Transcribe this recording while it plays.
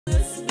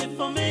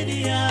SB4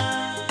 Media,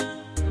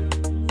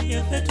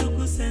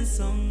 Tuggussa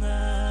Enssonga.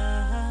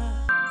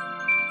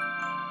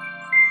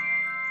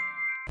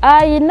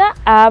 Ayina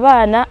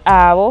abaana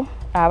abo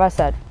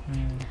abasatu.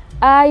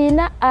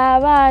 Ayina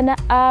abaana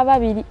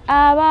ababiri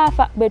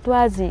abaafa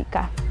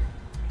betwaziika.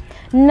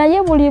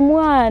 Naye buli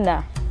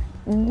mwana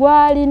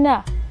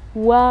gwalina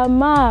wa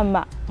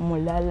maama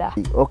mulala.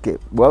 Okay,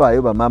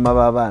 bwabayo ba mama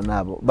b'abaana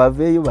abo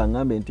baveeyo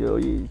bangambe nti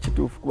oyi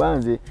kituufu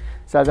kubanze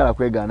saagala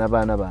kwegaana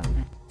abaana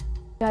bange.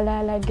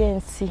 Galala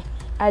gensi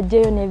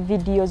ajjeyo ne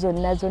video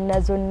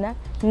zonna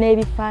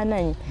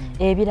n'ebifaananyi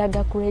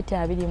ebiraga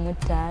kureta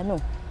 25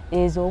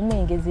 ezo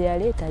omwenge ze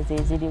yaleeta ze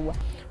ziriwa.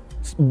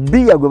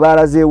 Bia gwe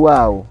baalazeewo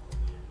awo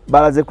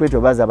baalaze kureta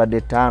baza abadde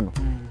 5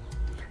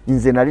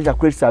 nze naleta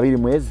kureta 2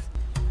 mwezi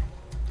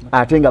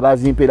ate nga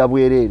bazimpera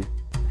bwereere.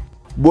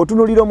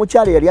 Bw'otunuulira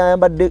omukyala yali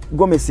ayambadde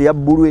gomesi ya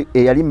bbulu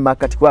eyali mu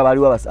makati kuba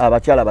baaliwo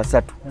abakyala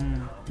basatu.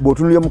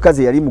 Bw'otunuulira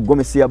omukazi yali mu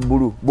gomesi ya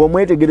bbulu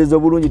bw'omwetegereza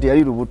obulungi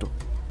teyali lubuto.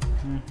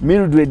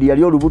 Mildred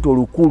yali olubuto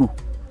olukulu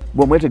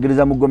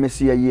bw'omwetegereza mu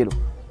gomesi ya yero.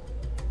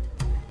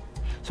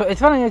 So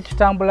ekifaananyi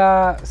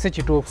ekitambula si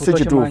kituufu.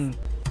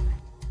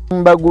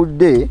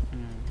 Mbagudde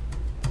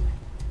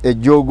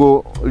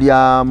ejjogo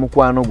lya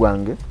mukwano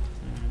gwange,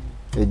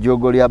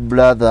 ejjogo lya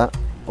brother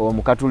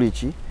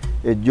omukatuliki,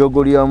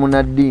 ejjogo lya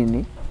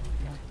munaddiini,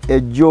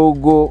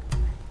 ejjogo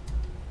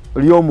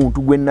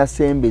ly'omuntu gwe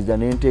nasembeza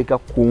n'enteeka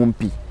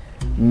kumpi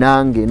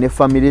nange ne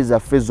famire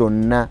zaffe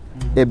zonna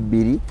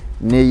ebbiri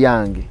ne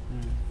yange.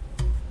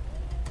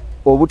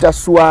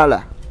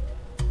 Obutaswala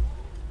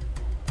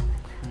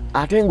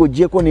ate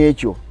ng'oggyeko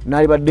n'ekyo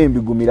nalibadde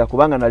mbigumira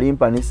kubanga nali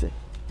mpanise.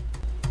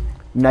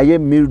 Naye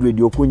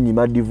Mildred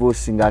okunnyima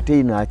divorce ng'ate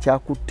ino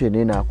akyakutte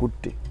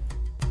neenaakutte.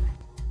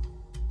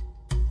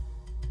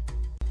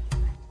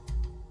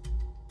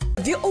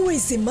 Have you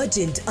always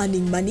imagined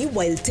earning money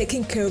while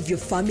taking care of your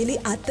family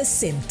at the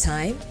same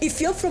time? If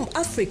you're from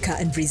Africa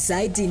and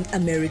reside in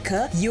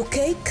America,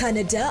 UK,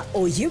 Canada,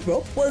 or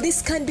Europe, well,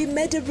 this can be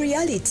made a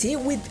reality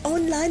with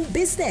online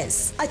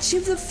business.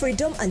 Achieve the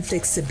freedom and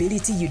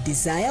flexibility you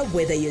desire,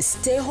 whether you're a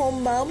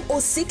stay-home mom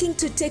or seeking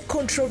to take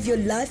control of your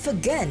life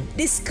again.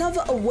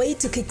 Discover a way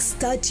to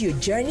kickstart your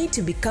journey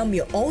to become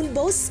your own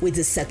boss with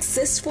a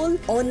successful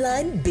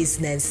online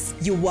business.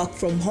 You work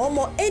from home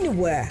or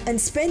anywhere and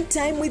spend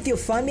time with your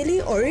family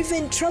or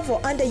even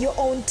travel under your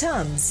own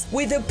terms.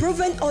 With a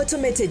proven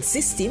automated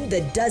system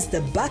that does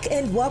the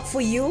back-end work for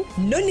you,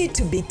 no need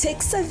to be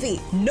tech-savvy,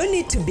 no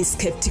need to be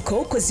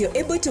skeptical because you're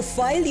able to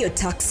file your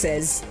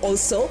taxes.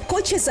 Also,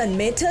 coaches and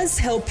mentors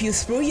help you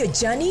through your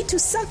journey to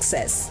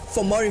success.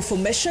 For more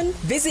information,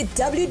 visit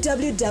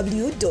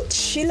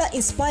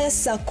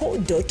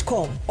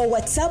www.sheilainspirecircle.com or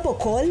WhatsApp or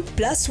call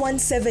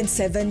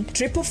 +177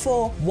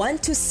 444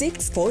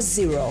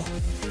 12640.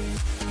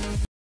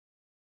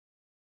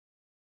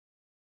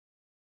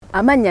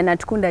 Amanya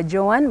Natukunda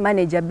Joan,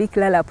 manager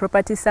Bikaaye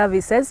Property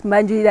Services,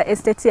 mbanjirira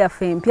estate ya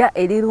Fempya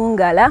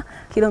elirungala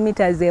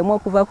kilometers emu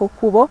okuva ku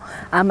kkubo,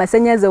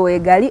 amasanyaze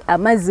weegali,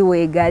 amazzi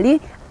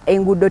weegali,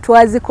 enguudo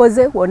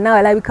twazikoze wonna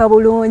walabika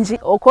bulungi.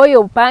 Okoyo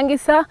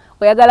obupangisa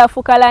oyagala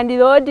fuka land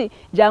road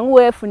jangu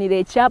weefunire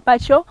ekyapa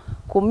kyo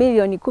ku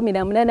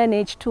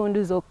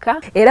 $1,18,500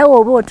 zokka. Era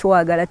woba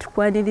otwagala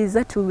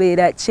tukwaniriza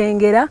tubeera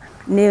Kyengera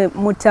ne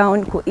mu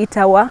town ku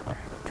Itawa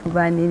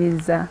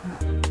tubaniriza.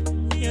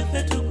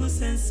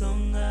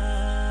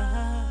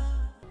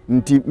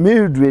 Nti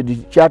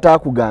Mildred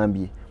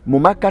kyataakugambye mu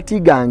makati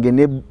gange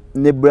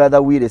ne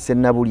brother Wile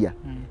Sennabulya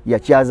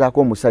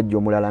yakyazaako omusajja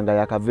omulala nga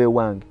yakava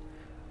ewange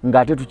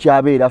ng'ate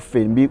tukyabeera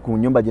ffembi ku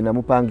nnyumba gye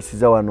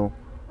namupangisiza wano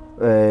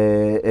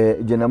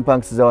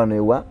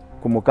ewa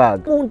ku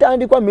Mukaaga.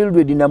 Muntandikwa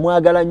Mildred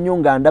namwagala nnyo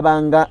nga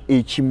ndabanga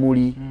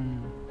ekimuli.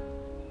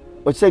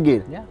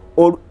 Okitegeera?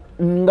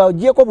 Nga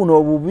ogyeko buno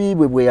obubi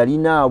bwe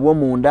yalina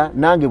obw'omunda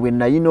nange bwe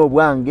nayina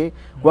obwange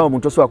kuba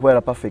omuntu osobola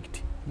kubeera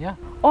perfect.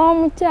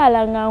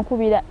 Omukyala nga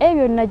nkubira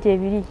ebyo byonna gye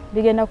biri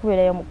bigenda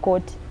kubeerayo mu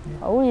kkooti.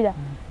 Owulira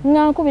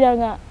nga nkubira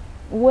nga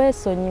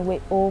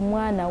weesonyiwe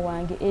omwana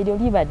wange eryo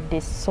libadde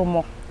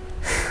essomo.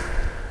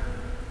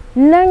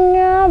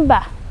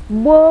 Naŋŋamba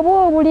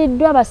bw'oba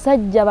obuliddwa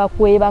abasajja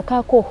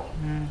bakwebakako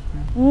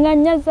nga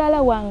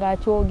nnyazaala wange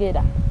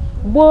akyogera.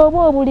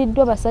 Bw'oba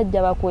obuliddwa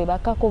abasajja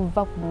bakwebakako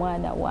vva ku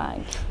mwana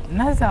wange.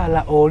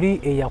 Nazaala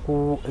oli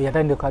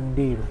eyatandika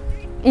ddiiro.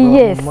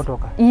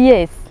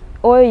 Yes.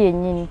 Oyo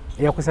yennyini.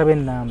 Yakusaba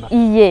ennamba.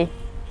 Iye.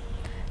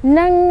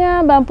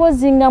 Naŋŋamba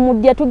mpozi nga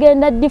mudya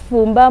tugenda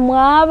ddifumba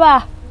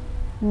mwaba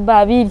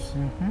babiri.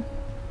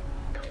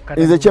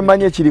 Nze kye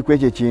mmanyi ekiri ku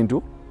ekyo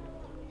ekintu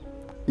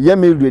ye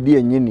Mildred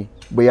yennyini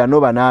bwe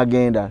yanoba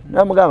n'agenda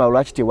namugamba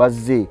lwaki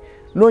tewazze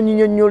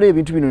n'onyinyonnyola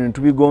ebintu bino ne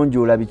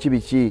tubigonjoola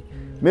biki.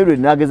 Mildred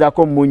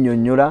n'agezaako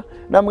munnyonnyola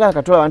namugamba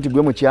katolaba nti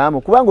gwe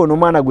mukyamu kubanga ono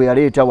omwana gwe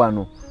yaleeta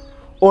wano.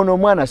 Ono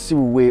omwana si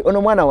wuwe, ono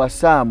omwana wa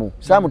Saamu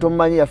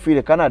tomumanyi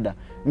yafiire Canada.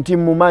 Nti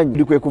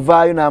mumanyi kwe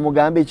kuvaayo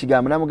n'amugamba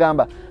ekigambo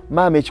n'amugamba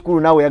maama ekikulu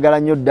naawe oyagala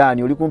nnyo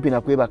Dani oli kumpi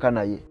na kwebaka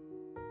naye.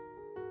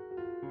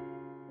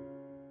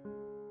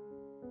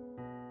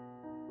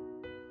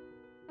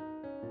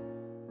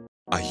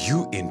 Are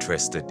you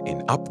interested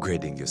in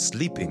upgrading your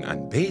sleeping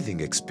and bathing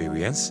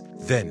experience?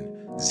 Then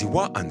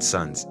Ziwa &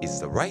 Sons is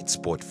the right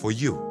spot for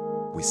you.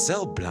 We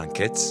sell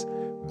blankets,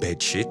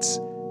 bed sheets,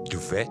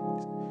 duvet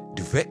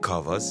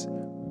covers,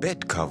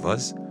 bed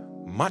covers,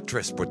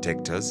 mattress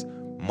protectors,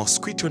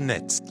 mosquito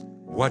nets,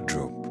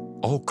 wardrobe,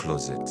 all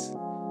closets,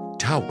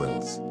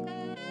 towels,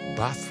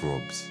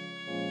 bathrobes,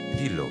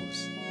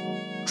 pillows,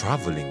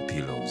 traveling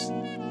pillows,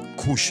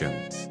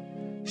 cushions,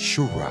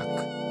 shoe rack,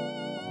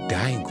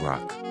 dyeing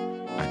rack,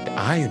 and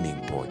ironing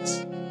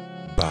boards.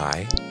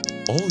 Buy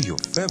all your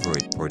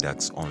favorite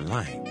products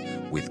online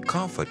with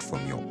comfort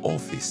from your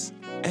office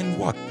and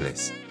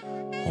workplace,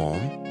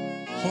 home,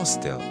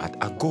 hostel at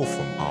a go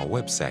from our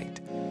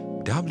website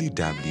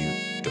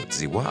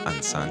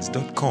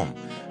www.ziwaansons.com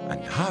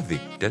and have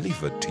it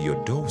delivered to your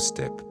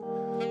doorstep.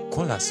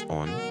 Call us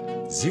on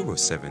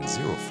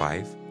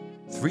 0705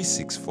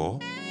 364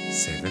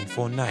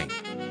 749.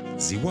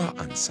 Ziwa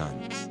 &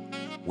 Sons,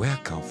 where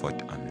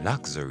comfort and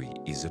luxury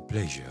is a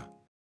pleasure.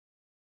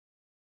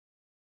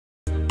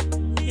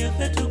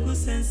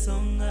 Tuggussa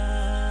Enssonga.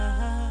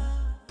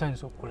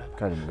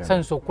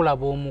 Sanso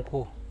okulaba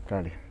omuko.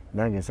 Kale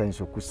nange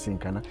nsanyusa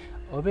okusinkana.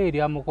 Oba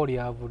eryamuko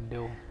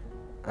lyavuddewo.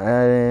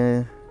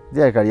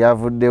 Lyaleka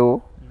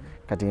lyavuddewo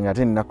kati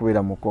ngate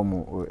nnakubeera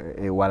mukomu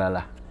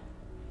ewalala.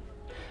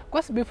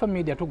 Kwa SB4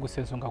 Media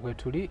Tuggussa Enssonga kwe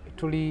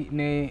tuli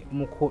ne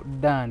muko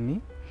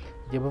Dani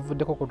gye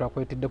bavuddeko ko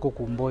twakwetiddeko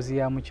ku mboozi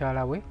ya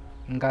mukyala we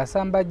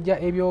ng'asambajja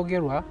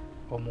ebyogerwa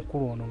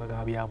omukulu ono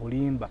nga bya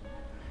bulimba.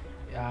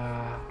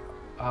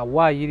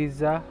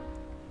 Awaayiriza,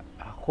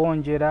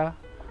 akonjera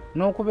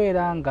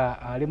n'okubeera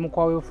nga ali mu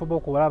kwaweefuba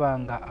okulaba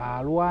nga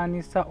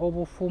alwanisa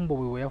obufumbo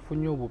bwe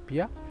yafunye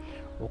obupya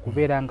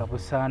okubeera nga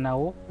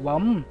busaanawo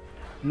wamu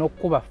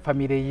n'okuba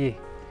famire ye.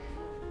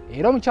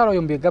 Era omukyala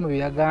oyo mu bigambo bye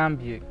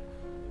yagambye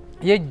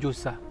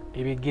yejjusa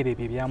ebigere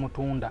bye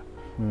byamutunda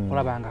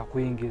olaba nga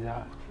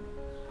akuyingiza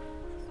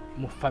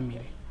mu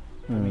famire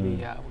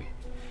yaabwe.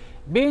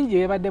 Bingi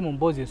ebadde mu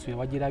mboozi ensuye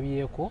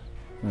wagirabyeko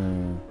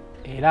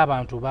era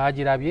abantu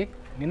bagirabye.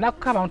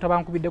 Ninako abantu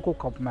abankubiddeko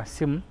ku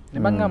masimu ne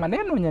bagamba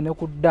nenoonya ne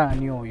ku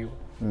Dani oyo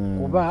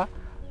kuba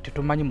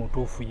tetumanyi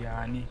mutuufu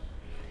yaani.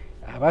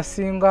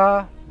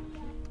 Abasinga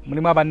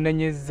mulimu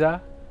abannenyezza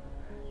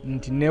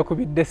nti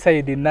neekubidde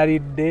sayidi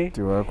nalidde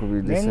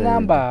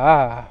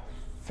neŋŋamba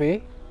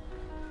ffe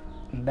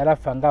ddala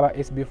ffe ng'aba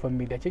SB4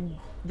 Media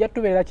kijja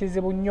tubeera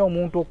kizibu nnyo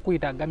omuntu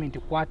okuyita agambye nti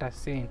kwata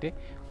ssente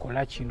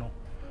kola kino.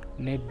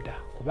 Nedda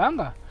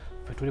kubanga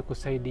ffe tuli ku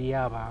sayidi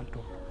y'abantu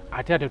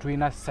ate ate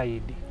tulina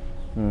sayidi.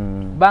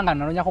 Kubanga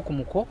nanoonyako ku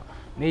muko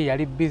naye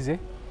yali bize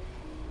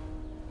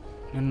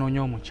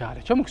nenoonya omukyala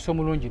ekyomukisa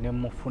omulungi ne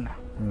mufuna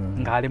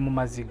ng'ali mu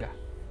maziga.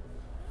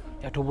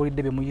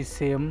 Yatubuulidde bye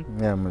muyiseemu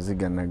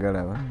amaziga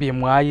nagalaba bye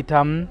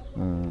mwayitamu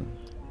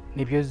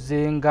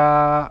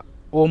nebyozenga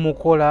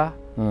omukola.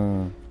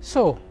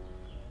 So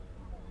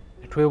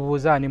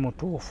twebuuza ani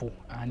mutuufu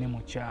ani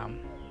mukyamu.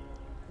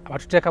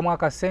 Abatuteekamu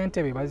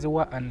akasente be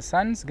baziwa &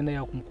 Sons genda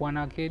ya ku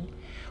Mukwana Arcade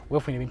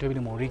weefunye ebintu ebiri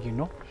mu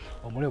original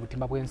omuli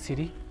obutimba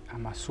bw'ensiri,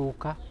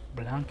 amasuuka,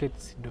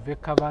 blankets,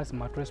 duvet covers,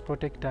 mattress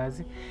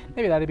protectors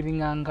n'ebirala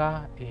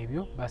ebiringanga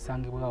ebyo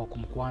basangibwawo ku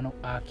Mukwano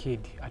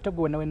Arcade. Ate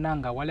gwe wenna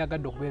nga wali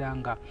agadde okubeera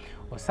nga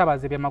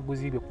osaabaza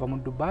ebyamaguzi bye kuva mu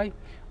Dubai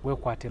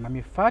weekwate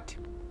mami fat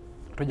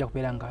tojja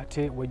kubeera nga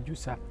ate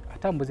wejjusa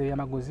atambuza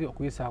ebyamaguzi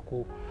okuyisa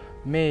ku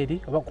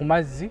meeri oba ku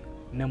mazzi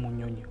ne mu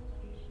nnyonyi.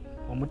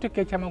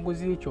 Omutikka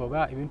ekyamaguzi ekyo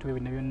oba ebintu bye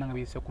byonna nga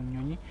biyise ku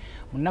nnyonyi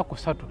mu nnaku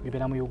 3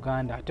 bibeera mu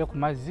Uganda ate ku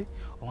mazzi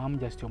omwamu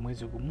just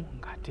omwezi gumu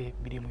ng'ate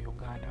biri mu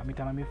Uganda.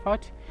 Bamuyita mami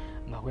fat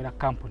ng'akolera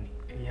kampuni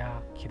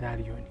eya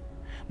Kiralioni.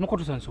 Muko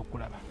tusanyusa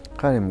okulaba.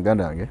 Kale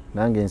muganda wange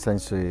nange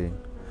nsanyuse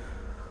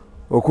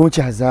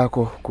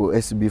okunkyazaako ku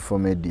SB4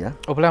 Media.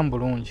 Obulamu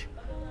bulungi.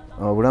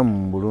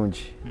 Obulamu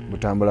bulungi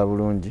butambula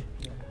bulungi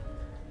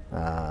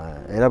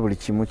era buli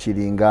kimu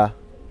kiringa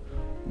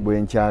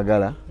bwe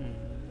nkyagala.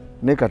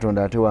 Ne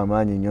Katonda ate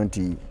w'amaanyi nnyo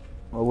nti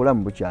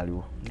obulamu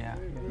bukyaliwo.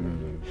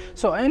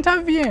 So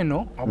interview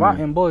eno oba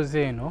emboozi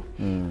eno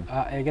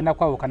egenda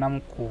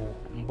kwawukanamu ku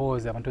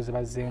mboozi abantu ze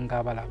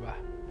bazzenga balaba.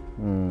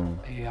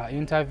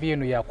 Interview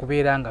eno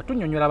yakubeera nga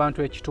tunnyonnyola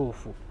abantu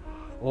ekituufu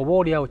oba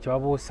oliawo kye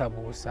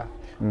babuusabuusa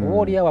oba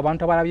oliawo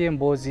abantu abalabye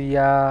emboozi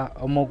ya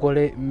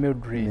omugole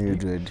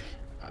Mildred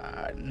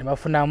ne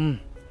bafunamu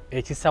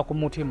ekisa ku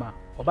mutima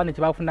oba ne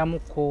kye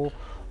bafunamuko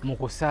mu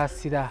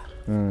kusaasira.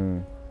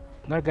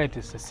 Ngaga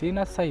nti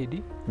sina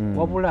sayidi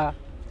wabula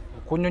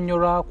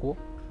okunnyonnyolwako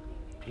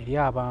eri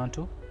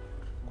abantu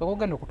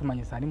kwekugenda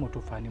okutumanyisa ani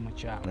mutuufu ani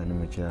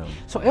mukyamu.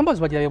 So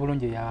emboozi bagirabye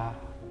bulungi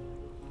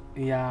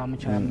eya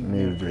mukyala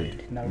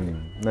Mildred.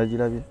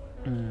 Nagirabye.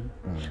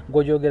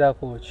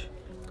 Ng'ogyogerako ki?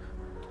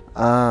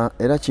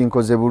 Era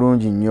kinkoze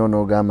bulungi nnyo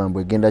n'ogamba mbu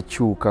egenda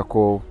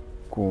kyukako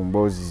ku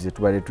mboozi ze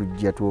tubadde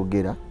tujja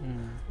twogera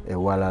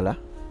ewalala.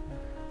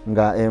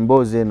 Nga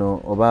emboozi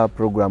eno oba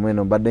programu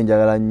eno mbadde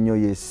njagala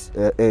nnyo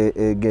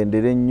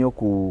egendere nnyo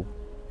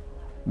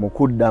mu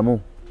kuddamu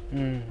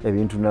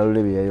ebintu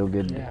Nalule bye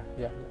yayogedde.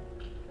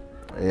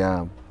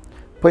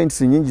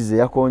 points nyingi ze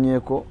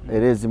yakonyeko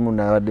era ezimu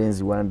nabadde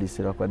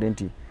nziwandiise lwakubadde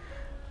nti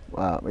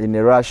in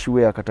a rush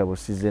way akatabo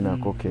size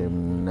nako ke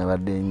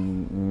nabadde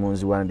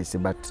munziwandiise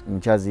but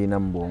nkyaziina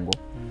mu bwongo.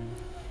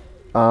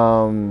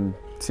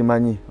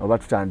 Simanyi oba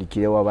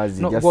tutandikire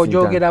wabazi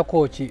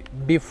gwojogerako ki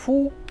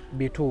bifu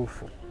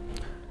bituufu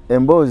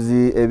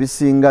emboozi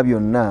ebisinga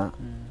byonna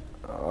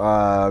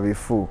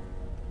bifu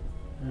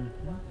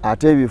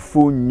ate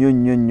bifu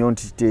nnyo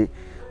nti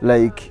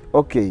like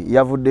okay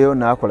yavuddeyo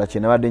n'akola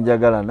kye nabadde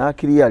njagala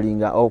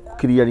n'akiriyalinga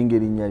okukiriyalinga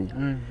erinnya lye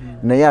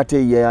naye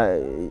ate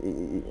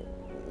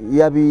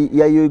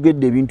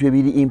yayogedde ebintu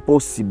ebiri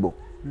impossible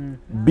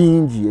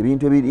bingi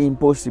ebintu ebiri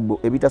impossible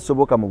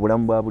ebitasoboka mu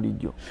bulamu bwa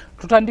bulijjo.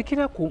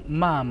 Tutandikira ku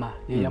maama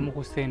ye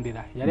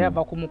yamukusendera yali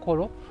ava ku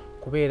mukolo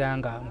kubeera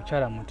nga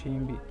mukyala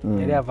mutimbi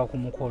yali ava ku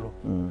mukolo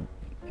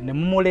ne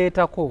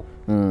mumuleetako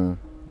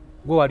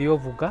gwe wali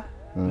ovuga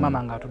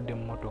mama ng'atudde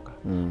mu motoka.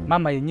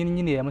 Mama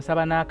yennyini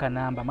yamusaba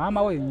n'akanamba,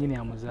 maama we yennyini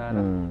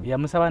yamuzaala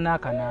yamusaba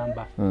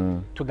n'akanamba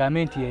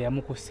tugambe nti ye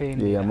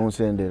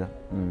yamukusendera.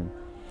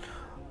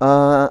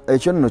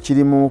 Ekyo nno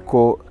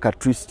kirimuko ka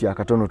twist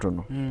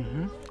akatonotono.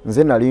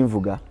 Nze nali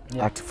nvuga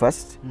at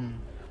first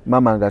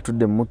mama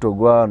ng'atudde mu moto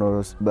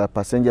gwano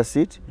passenger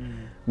seat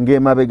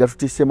ng'emabega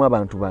tutissemu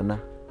abantu bana.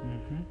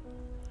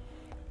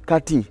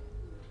 Kati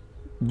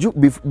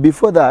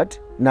before that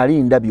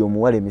nali ndabye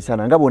omuwala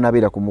emisana nga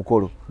bonabeera ku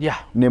mukolo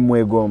ne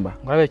mwegomba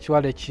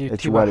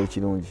ekiwala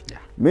ekirungi.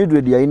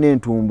 Mildred yalina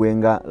entumbwe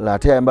nga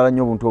ate yayambala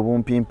nnyo obuntu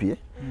obumpimpi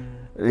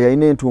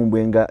yalina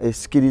entumbwe nga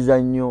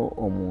esikiriza nnyo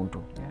omuntu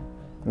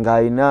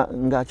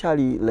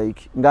ng'akyali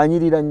like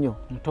ng'anyirira nnyo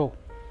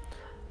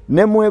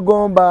ne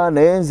mwegomba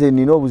naye nze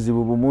nina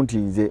obuzibu bumu nti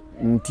nze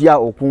ntya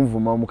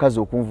okunvuma omukazi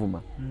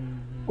okunvuma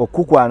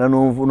okukwana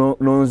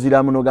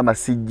n'onziramu n'ogamba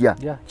sijja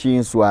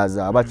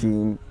kinswaza aba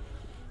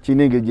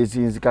kinenge gye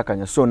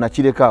kinzikakanya so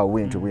nakireka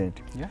bwentyo.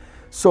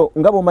 So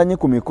nga bwomanyi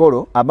ku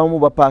mikolo abamu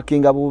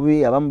bapaakinga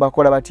bubi abamu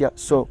bakola batya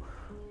so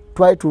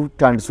twali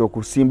tutandise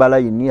okusimba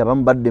layini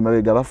abamu badde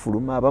mabega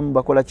bafuluma abamu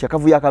bakola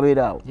kyakavuyo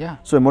akabeera awo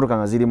so emmotoka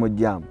nga ziri mu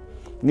jjaamu.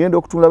 Ngenda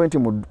okutunula bwe nti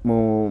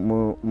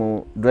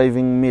mu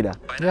driving mirror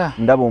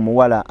ndaba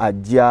omuwala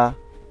ajja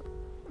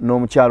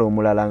n'omukyalo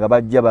omulala nga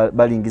bajja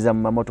balingiza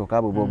mu mamotoka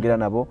abo boogera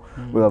nabo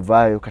bwe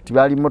bavaayo kati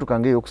baali mmotoka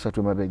ng'eyokusatu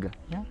emabega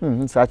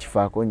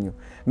saakifaako nnyo.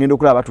 Ngenda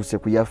okulaba batuuse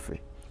ku yaffe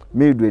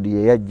Mildred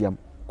ye yajja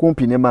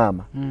kumpi ne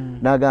maama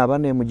n'agamba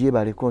bane mugye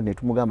baleko ne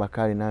tumugamba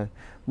kale nawe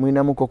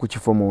mulinamuko ku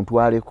kifo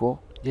muntwaleko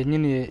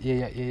yennyini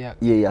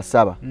ye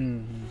yasaba.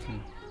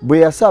 Bwe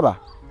yasaba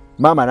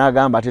maama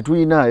n'agamba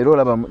tetulina era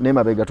olaba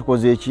n'emabega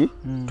tukoze eki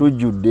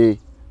tujjudde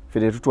ffe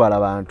tetutwala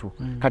bantu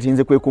kati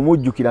nze kwe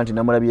kumujjukira nti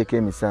namulabyeko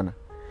emisana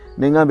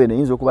neŋŋambe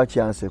neyinza okuba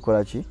kyanse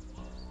ekola ki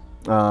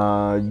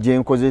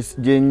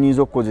gye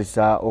nnyinza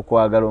okukozesa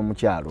okwagala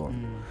omukyalo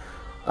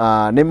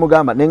ono.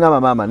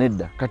 Neŋŋamba maama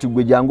nedda kati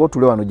gwe jangu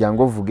otule wano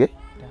jangu ovuge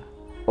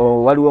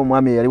waliwo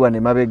omwami eyali wano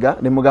emabega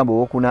ne mugamba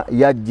owokuna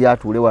yajja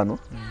atuule wano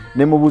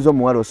ne mubuuza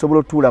omuwala osobola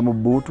otuula mu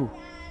bbuutu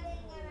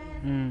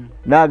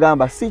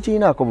n'agamba si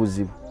kiinaako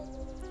buzibu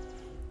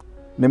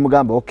ne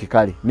mugamba okay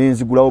kale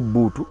nenzigulawo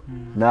bbuutu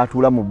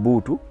n'atuula mu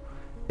bbuutu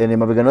ene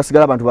mabega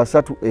nasigala abantu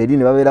basatu eri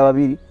ne babeera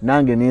babiri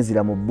nange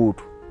nenzira mu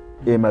bbuutu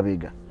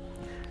emabega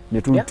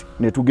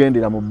ne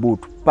tugendera mu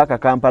bbuutu paka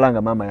Kampala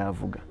nga maama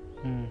yavuga.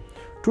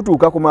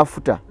 Tutuuka ku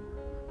mafuta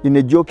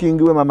ine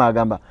joking we maama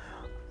agamba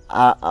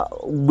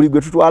buli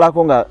gwe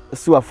tutwalako nga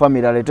si wa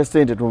family alete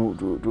sente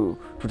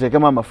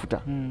tuteekemu amafuta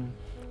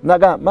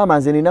naga maama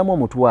nze ninamu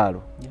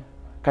omutwalo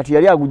kati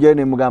yali agujjayo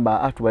ne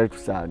mugamba atubale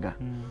tusaaga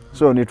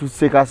so ne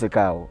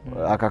tusekaasekaawo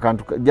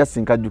akakantu just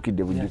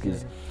nkajjukidde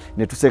bujjukizi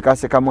ne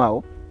tusekaasekaamu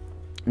awo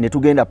ne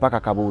tugenda paka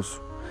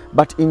Kabuusu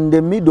but in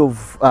the middle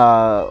of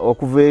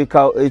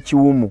okuveeka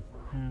ekiwumu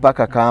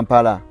paka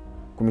Kampala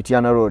ku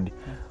Mityana Road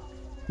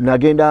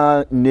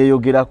nagenda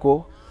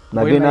neyogerako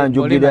nagenda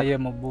njogera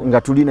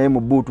nga tuli naye mu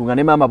bbuutu nga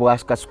ne maama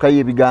bwakasukayo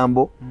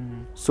ebigambo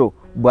so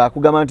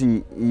bwakugamba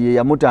nti ye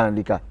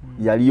yamutandika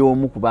yali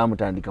omu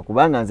kubamutandika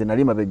kubanga nze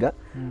nali mabega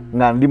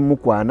nga ndi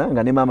mukwana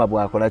nga ne maama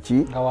bwakola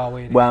ki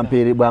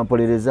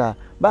bwampolereza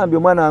bambi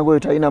omwana wange oyo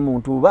talina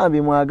muntu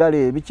bambi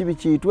mwagale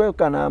biki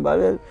twekanamba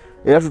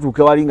era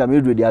tutuuke wali nga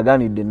Mildred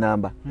aganidde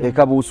enamba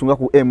Kabuusu nga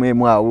ku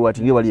awo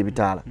wati nge wali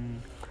ebitaala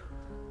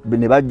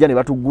ne bajja ne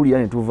batugulira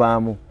ne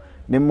tuvaamu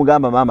ne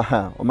mugamba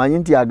maama omanyi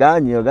nti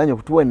aganye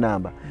okutuwa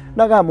enamba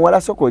nagamba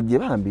muwala sokojje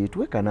bambi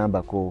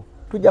twekanambako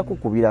tujja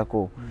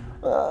kukubirako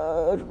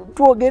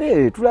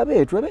twogere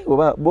tulabe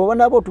bw'oba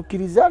nabo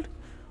tukkiriza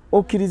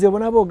okkirize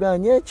bonabo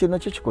oganye ekyo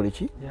nakyo kikole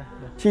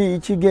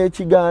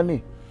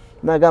kigaane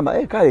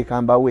nagamba kale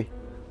kambawe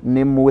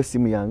ne muwe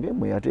simu yange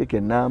mweyateeka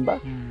enamba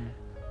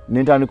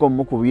nentandika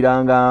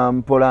omukubiranga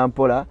mpola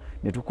mpola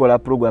ne tukola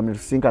program ne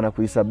tusinkana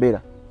ku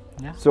Isabela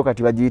so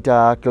kati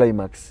bagiyita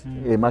climax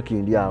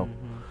Makindi awo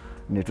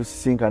ne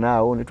tusisinkana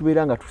awo ne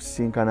tubeera nga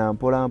tusisinkana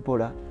mpola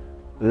mpola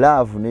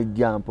love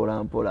nejja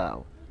mpola mpola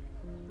awo.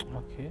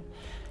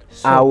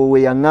 awo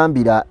we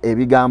yaŋŋambira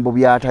ebigambo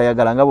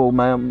by'atayagala nga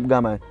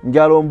bw'ogamba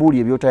njala ombuuli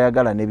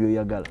eby'otayagala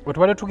n'ebyoyagala. Bwe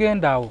tubadde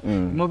tugenda awo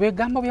mu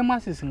bigambo bye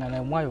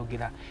mwasisiŋŋana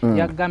mwayogera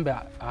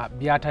yagamba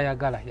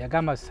by'atayagala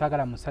yagamba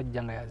saagala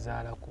musajja nga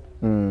yazaalako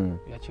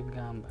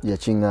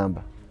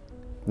yakiŋŋamba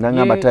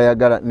naŋŋamba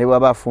tayagala ne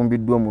bw'aba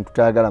afumbiddwa omuntu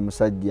tayagala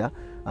musajja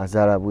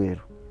azaala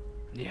bweru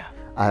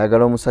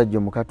ayagala omusajja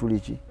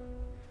omukatuliki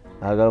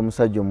ayagala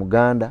omusajja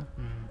omuganda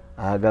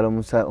ayagala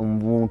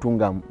omuntu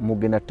nga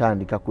mugenda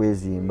tandika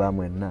kwezimba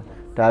mwenna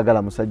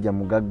tayagala musajja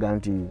mugagga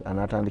nti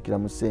anaatandikira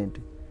mu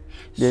ssente.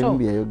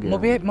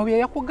 Mu bye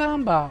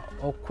yakugamba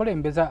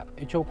okukulembeza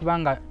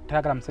ekyokubanga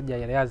tayagala musajja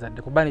yali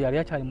azadde kuba yali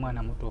akyali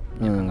mwana muto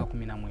myaka nga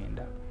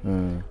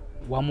 19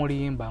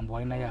 wamulimba mbu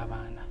walinayo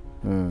abaana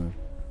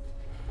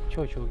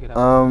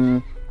kyokyogera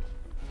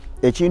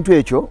ekintu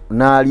ekyo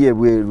naali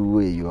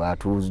ebweru eyo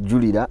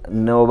atujulira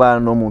noba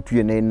n'omuntu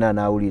yenna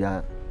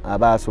n'awulira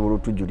aba asobola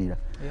otujulira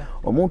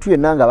omuntu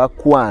yenna nga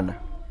bakwana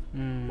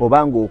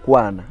oba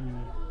ng'okwana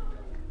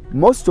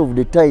most of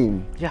the time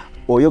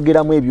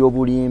oyogeramu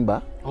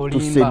ebyobulimba to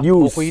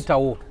seduce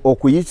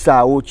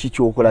okuyisaawo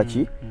kikyokola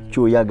ki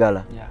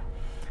kyoyagala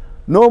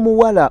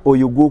n'omuwala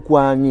oyo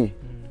gwokwanye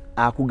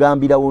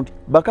akugambirawo nti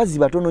bakazi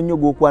batono nnyo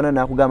gwokwana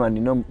n'akugamba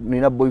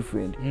nina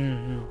boyfriend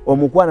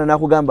omukwana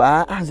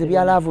n'akugamba nze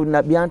byalaavu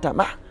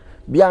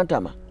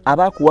byantama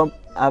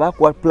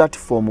abakuwa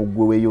platform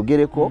gwe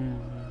weeyogereko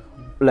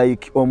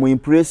like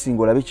omuimpressing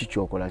olabe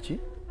kikyokola ki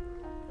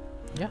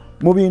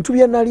mu bintu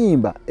bya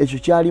nalimba ekyo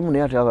kyalimu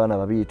naye ate abaana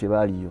babiri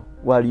tebaaliyo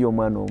waliyo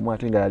omwana omu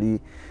ate nga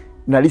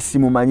nali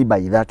simumanyi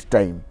by that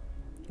time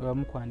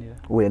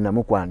we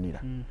namukwanira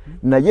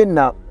naye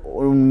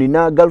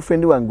nina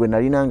girlfriend wange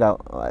nalina nga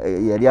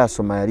yali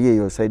asoma yali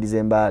eyo side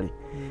z'embaale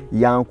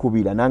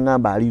yankubira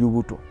n'aŋŋamba ali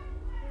lubuto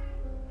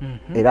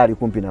era ali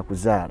kumpi na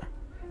kuzaala.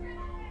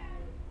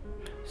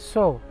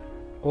 So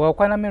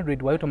wakwana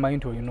Mildred wali tomanyi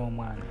nti olina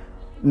omwana?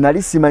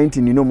 Nali simanyi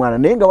nti nina omwana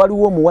naye nga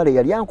waliwo omuwala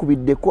yali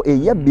ankubiddeko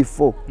eya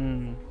before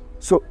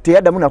so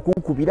teyaddamu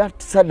nakunkubira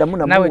saddamu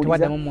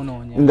namuwuliza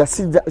nga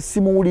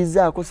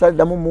simuwulizaako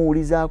saddamu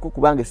muwulizaako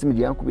kubanga essimu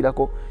gye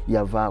yankubirako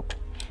yavaako.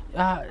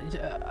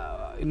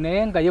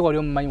 Naye nga ye wali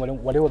omumanyi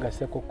wali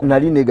wegaseko?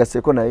 Nali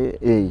negaseko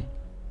naye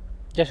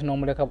just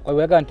n'omuleka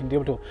oyaga nti ndi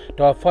buto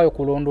tawafaayo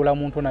kulondola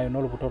muntu nayo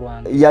n'olubuto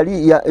lwange.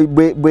 Yali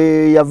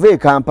bwe yava e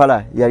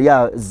Kampala yali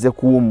azze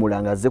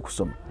kuwummula nga azze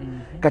kusoma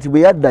kati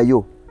bwe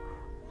yaddayo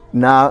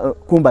na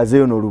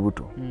kumbazeyo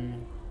n'olubuto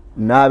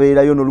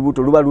n'abeerayo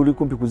n'olubuto luba luli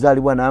kumpi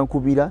kuzaalibwa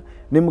n'ankubira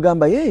ne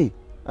mugamba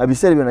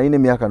abiseera byo nalina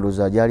emyaka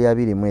ndowooza gyali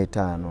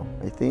 25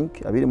 I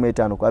think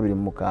 25 ku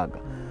 26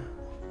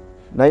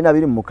 nalina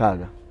 26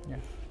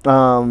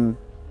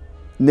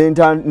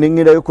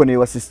 nengendayoko ne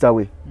wa sister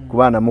we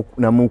kuba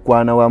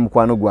namukwana wa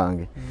mukwano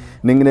gwange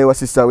nengendayo wa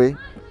sister we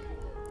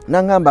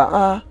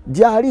n'aŋŋamba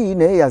gyali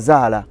naye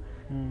yazaala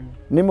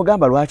ne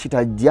mugamba lwaki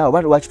tajja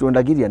oba lwaki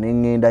tondagirira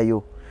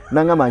nengendayo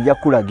n'aŋŋamba nja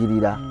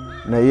kulagirira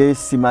naye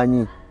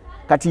simanyi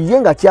kati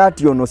ye nga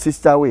kyati ono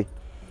sister we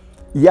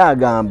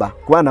yagamba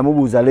kuba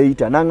namubuuza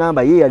later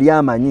n'aŋŋamba ye yali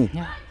amanyi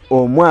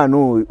omwana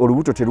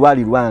olubuto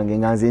terwali lwange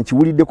nga nze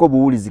nkiwuliddeko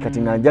buwulizi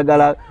kati nga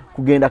njagala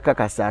kugenda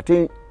kakasa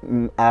ate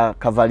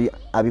akavali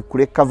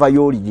abikule kava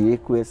yoli gye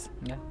yeekwesa.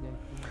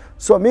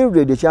 So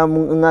Mildred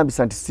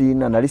ekyamuŋŋambisa nti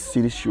siina nali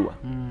siri sure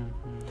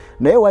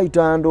naye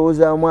wayita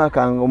ndowooza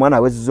omwana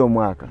awezezza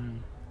omwaka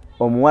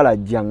omuwala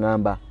ajja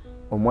ŋŋamba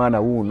omwana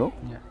wuuno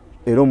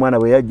era omwana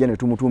bwe yajja ne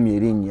tumutumya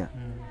erinnya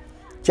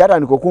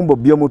kyatandika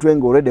okumbobya omutwe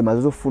ng'olwedde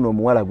maze okufuna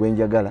omuwala gwe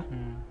njagala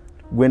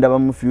gwe ndaba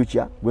mu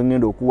future gwe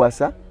ŋŋenda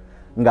okuwasa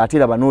ng'ate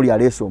raba n'oli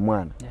aleese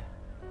omwana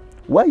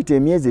wayita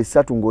emyezi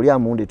 3 ng'oli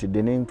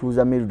amundetedde ne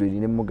ntuuza Mildred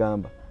ne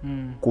mugamba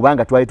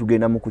kubanga twali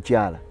tugenda mu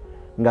kukyala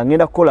nga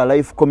ngenda kukola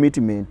life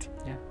commitment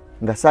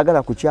nga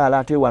saagala kukyala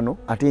ate wano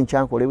ate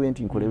nkyankolewe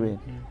nti nkolewe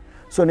nti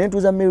so ne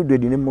ntuuza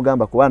Mildred ne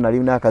mugamba kuba nali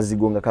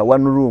n'akazigo nga ka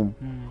one room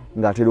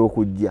ng'atera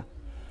okujja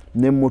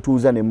ne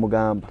mutuuza ne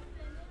mugamba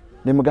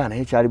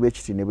naye kyali bwe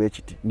kiti ne bwe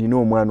kiti nina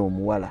omwana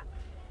omuwala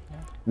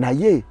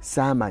naye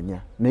saamanya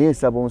naye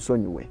nsaba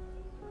onsonyiwe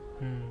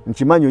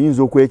nkimanyi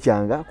oyinza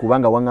okwekyanga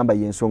kubanga waŋŋamba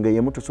y'ensonga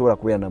ey'emu tosobola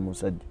kubeera na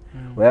musajja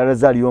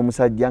oyalazaaliyo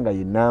omusajja nga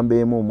ye nnamba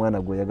emu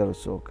omwana gw'oyagala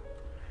osooka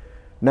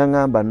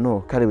n'aŋŋamba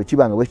no kale bwe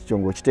kibanga bwe kityo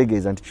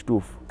ng'okitegeeza nti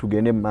kituufu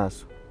tugende mu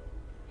maaso.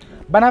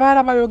 Bano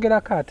abaala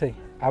bayogerako ate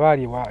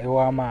abaali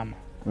ewa maama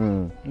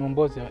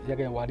mumboozi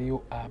yagambye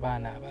waliyo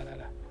abaana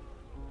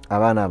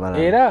abalala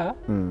era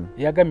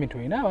yagambye nti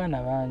olina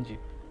abaana bangi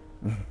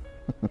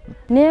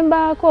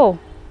nembaako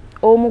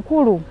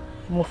omukulu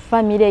mu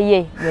famire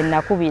ye gwe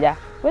nakubira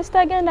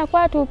wesitagenda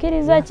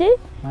kwatuukiriza ki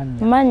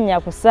mannya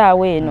ku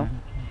ssaawa eno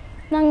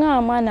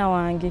naŋŋamba mwana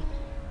wange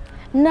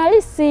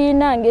nali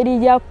siina ngeri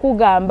gya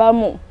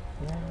kugambamu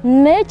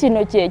naye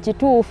kino kye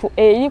kituufu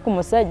eri ku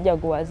musajja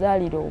gwe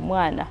wazaalira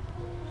omwana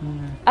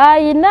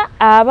ayina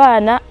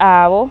abaana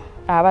abo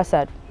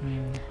abasatu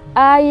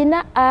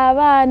ayina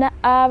abaana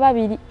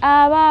ababiri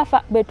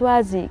abaafa bwe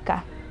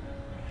twaziika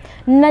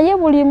naye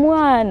buli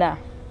mwana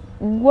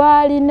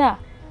gwalina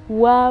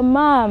wa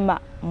maama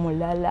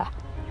mulala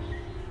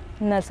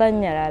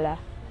nasanyalala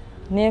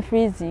ne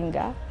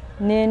freezinga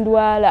ne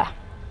ndwala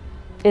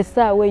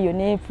essaawa eyo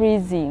ne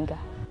freezinga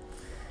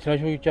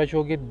kino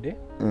kyakyogedde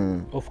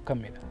off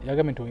camera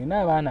yagambye nti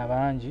olina abaana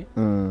bangi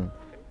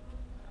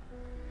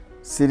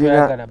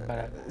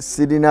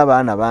sirina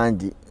abaana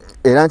bangi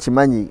era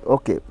nkimanyi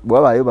okay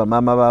bwabayo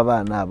bamaama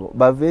b'abaana abo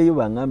baveeyo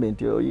baŋŋambe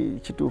nti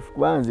kituufu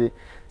kubanze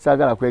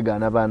saagala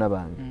kwegaana abaana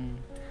bange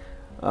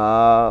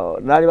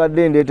naali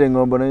badde ndeeta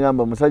eŋŋombo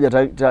neŋŋamba omusajja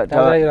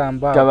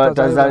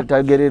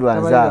tagererwa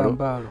nzaalo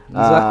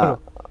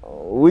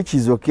which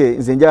is okay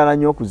nze njagala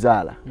nnyo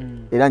okuzaala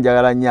era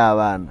njagala nnyo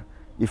abaana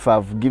if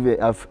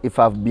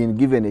I've been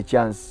given a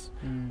chance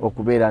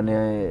okubeera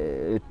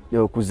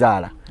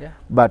okuzaala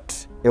but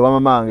ewa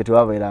mama wange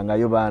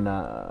tewabeerangayo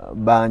baana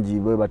bangi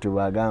bwe batyo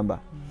bagamba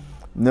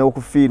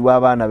n'okufiirwa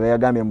abaana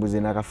beyagambye mbuze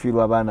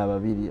nakafiirwa abaana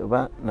babiri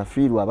oba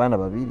nafiirwa abaana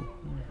babiri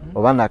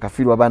oba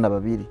nakafiirwa abaana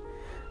babiri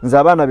nze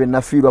abaana be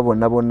nafiirwa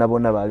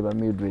bonna baali ba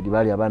Mildred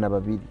baali abaana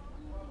babiri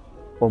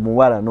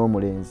omuwala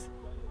n'omulenzi.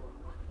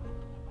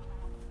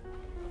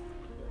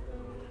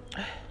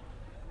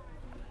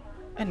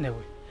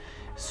 Anyway,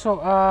 so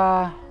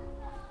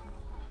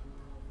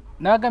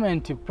nagambye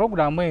nti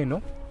programu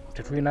eno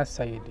tetulina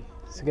side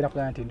sigera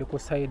kugamba nti ndi ku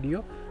side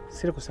yo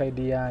siri ku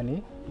side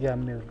yaani ya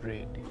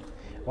Mildred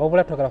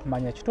wabula twagala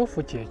kumanya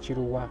kituufu kye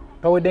kiruwa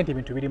tawedde nti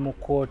ebintu biri mu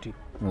kooti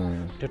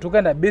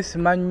tetugenda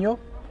bisima nnyo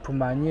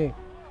tumanye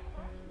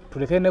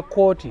tuleke ne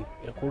kooti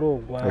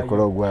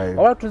ekulogwayo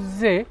wabula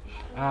tuzze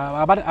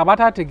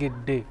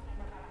abataategedde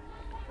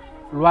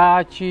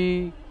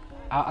lwaki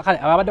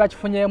ababadde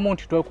bakifunyeemu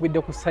nti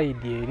twekubidde ku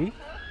sayidi eri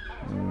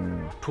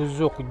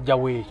tuzze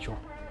okujjawo ekyo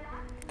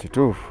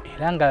kituufu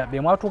era nga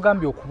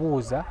bemwatugambye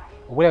okubuuza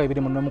obulaba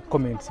biri mu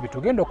comments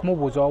bitugenda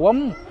okumubuuza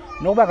wamu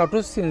n'okuba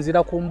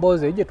katusinzira ku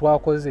mboozi gye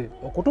twakoze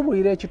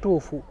okutubulira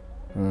ekituufu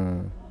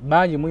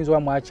bangi muyinza oba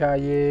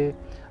mwakyaye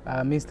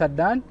Mr.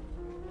 Dan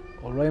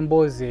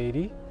olw'emboozi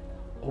eri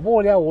oba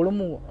oliawo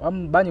olumu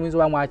bangi muyinza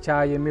oba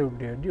mwakyaye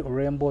Mildred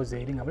olw'emboozi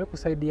eri nga muli ku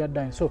sayidi ya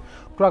Dan so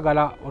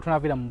twagala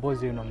otunaviira mu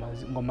mboozi eno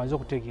ng'omaze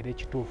okutegeera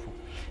ekituufu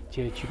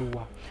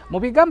kyekiruwa mu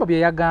bigambo bye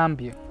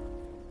yagambye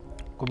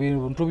ku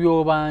bintu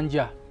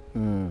by'obanja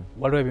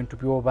waliwo ebintu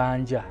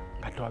by'obanja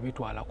nga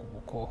tewabitwala ku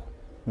buko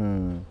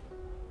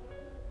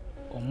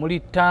omuli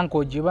tanka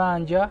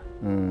ogibanja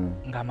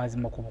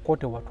ng'amazima ku buko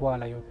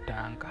tewatwalayo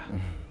tanka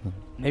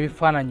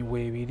n'ebifaananyi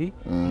weebiri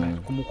nga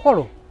ku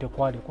mukolo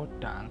tekwaliko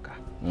tanka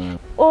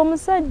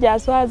omusajja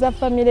aswaza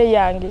famire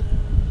yange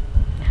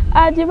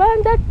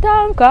agibanja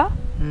tanka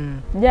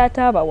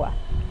gy'ataabawa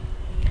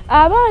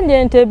abanja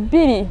ente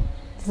 2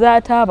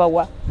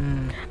 z'ataabawa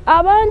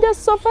abanja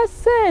sofa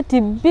seeti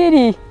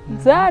 2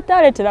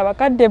 z'ataaletera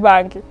bakadde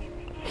bange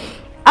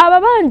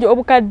ababanja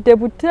obukadde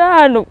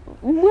 5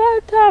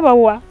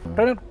 bw'ataabawa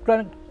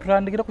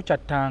tutandikira ku kya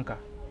tanka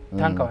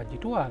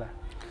wagitwala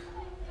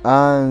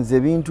nze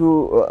bintu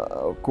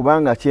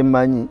kubanga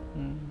kyemmanyi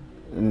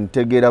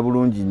ntegeera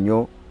bulungi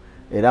nnyo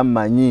era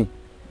mmanyi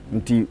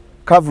nti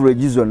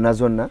coverage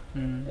zonna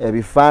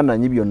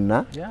ebifaananyi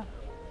byonna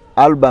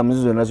albums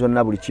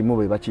zonna buli kimu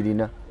bwe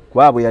bakirina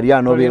kwabwe yali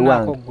anoba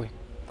ewange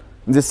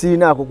nze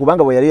sirinaako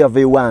kubanga bwe yali yava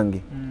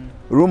ewange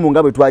ruumu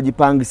nga bwe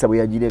twagipangisa bwe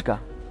yagireka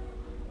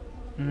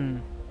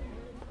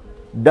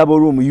double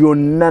room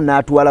yonna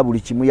n'atwala buli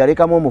kimu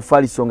yalekamu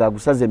omufaliso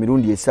ng'agusaze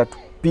emirundi 3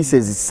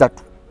 pieces 3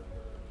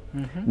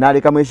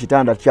 n'alekamu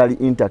ekitanda kyali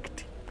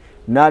intact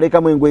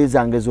n'alekamu engoye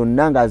zange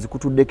zonna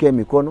ng'azikutuddeko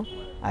emikono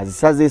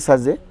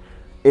azisaze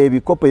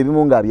ebikopo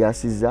ebimu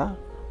ng'abyasiza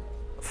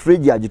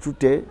fridge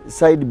agitutte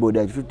sideboard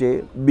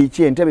agitutte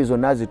biki entebe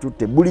zonna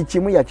azitutte buli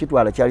kimu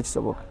yakitwala kyali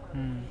kisoboka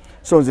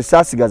so nze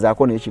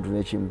saasigazaako n'ekintu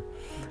n'ekimu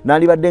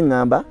nalibadde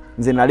ngamba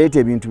nze naleeta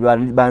ebintu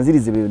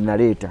banzirize bye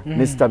naleeta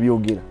ne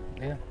sitabyogera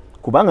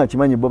kubanga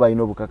kimanyi bo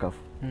balina obukakafu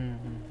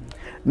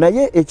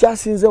naye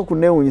ekyasinze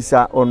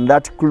okuneewunyisa on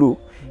that clue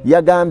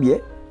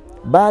yagambye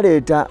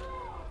baleeta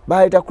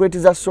crate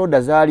za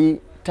soda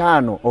zaali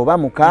 5 oba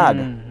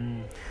 6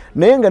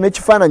 naye nga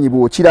n'ekifaananyi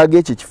bw'okiraga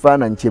ekyo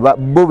ekifaananyi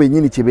bo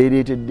bennyini kye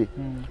beereetedde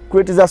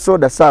crate za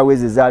soda saawa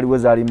ezo zaaliwo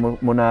zaali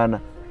 8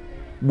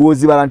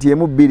 bw'ozibala nti 1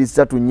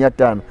 2 3 4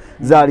 5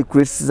 zaali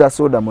crate za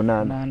soda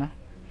 8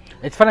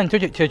 ekifaananyi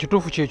kyo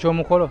kituufu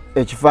ky'ekyomukolo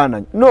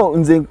ekifaananyi no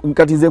nze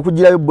kati nze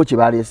nkugirayo bo kye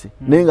baleese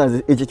naye nga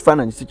ekyo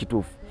ekifaananyi si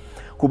kituufu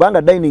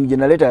kubanga dining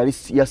generator yali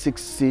ya 6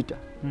 seater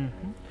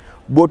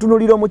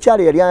bw'otunuulira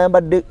omukyala yali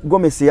ayambadde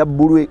gomesi eya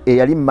bbulu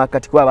eyali mu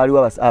makati kuba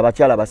baaliwo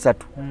abakyala 3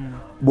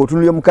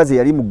 bw'otunuulira omukazi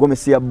eyali mu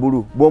gomesi ya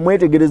bbulu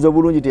bw'omwetegereza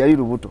obulungi teyali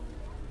lubuto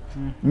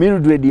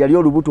Mildred yali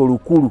olubuto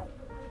olukulu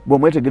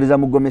bw'omwetegereza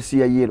mu gomesi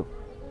ya yero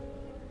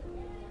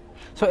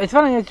so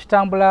ekifaananyi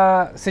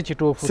ekitambula si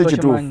kituufu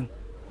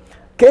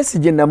kesi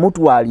gye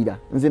namutwalira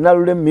nze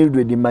Nalule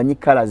Mildred mmanyi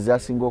kala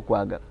zasinga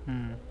okwagala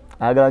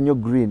ayagala nnyo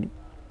green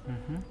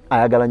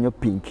ayagala nnyo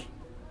pink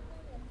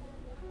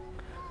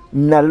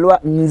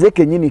nze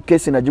kenyini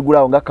kesi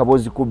nagigulawo nga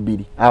kabozi ku 2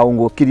 awo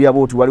ng'okkirira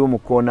booti waliwo mu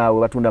koona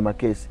awo batunda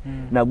amakesi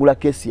nagula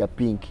kesi ya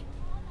pink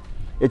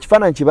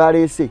ekifaananyi kye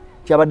baleese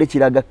kyabadde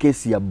kiraga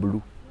kesi ya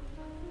blue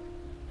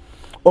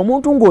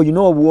omuntu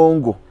ng'olina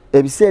obwongo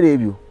ebiseera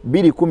ebyo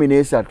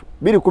 2013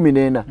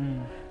 2014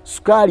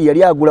 sukaali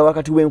yali agula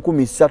wakati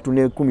w'13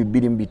 ne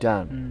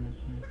 12.5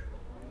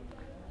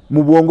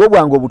 mu bwongo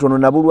bwange obutono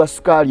nabulwa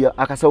sukaali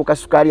akasawo ka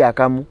sukaali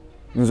akamu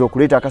nzo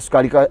okuleeta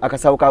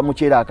akasawo ka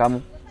muceera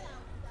akamu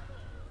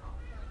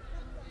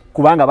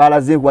kubanga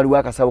balaze waliwo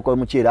akasawo ka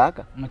muceera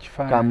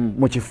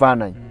mu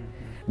kifaananyi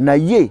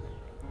naye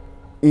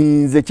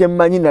nze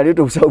kyemmanyi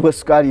naleeta obusawo bwa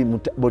sukaali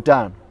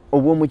 5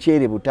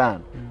 obw'omuceere 5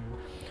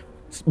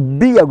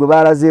 bbiya gwe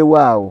balazeewo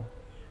awo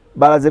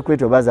balaze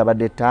kuleeta obaza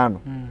abadde 5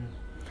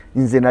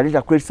 nze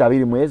naleeta kuleeta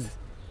 2 mwezi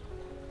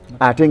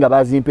ate nga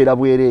bazimpeera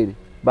bwereere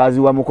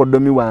baziwa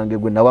mukoddomi wange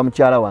gwe nawa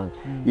mukyala wange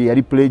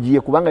yali pledge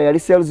ye kubanga yali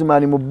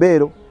salesman mu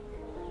Bbeero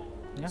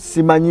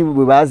simanyi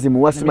bwe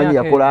bazimuwa simanyi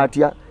yakola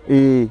atya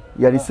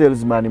yali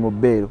salesman mu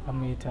Bbeero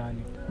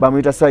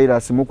bamuyita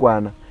Cyrus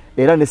Mukwana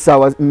era ne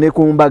Sawa ne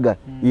kumbaga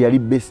yali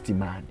best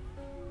man.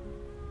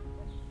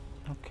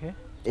 Okay.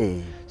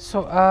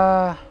 So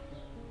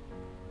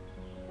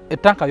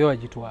etanka yo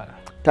agitwala.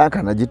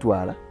 Tanka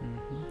najitwala.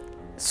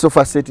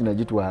 Sofa set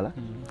najitwala.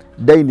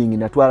 Dining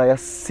natwala ya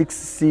 6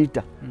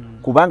 seater.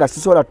 Kubanga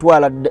sisola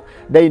twala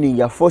dining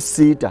ya 4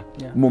 seater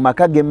mu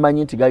maka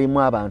gemmanyi nti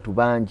galimu abantu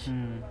bangi.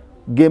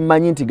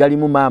 Gemmanyi nti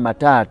galimu maama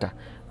taata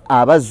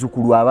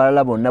abazzukulu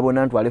abalala bonna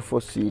bonna ntwale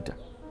 4 seater.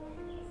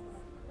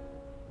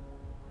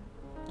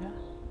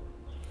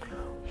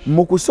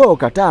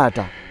 Mukusooka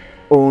taata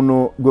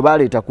ono gwe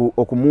baleeta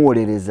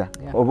okumuwolereza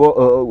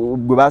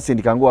gwe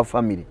basindika ngo wa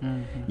family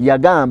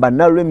yagamba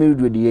Nalule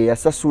Mildred ye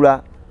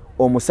yasasula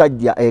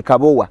omusajja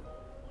ekabowa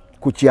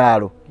ku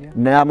kyalo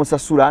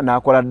n'amusasula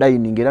n'akola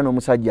dining era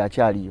n'omusajja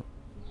akyaliyo.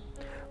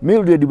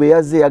 Mildred bwe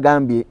yazze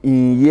yagambye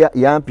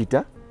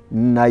yampita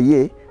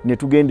naye ne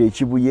tugenda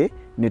ekibuye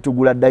ne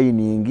tugula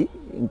dining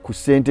ku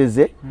ssente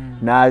ze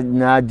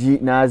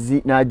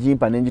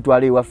n'agimpa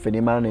n'engitwala ewaffe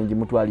n'emala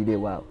n'engimutwalira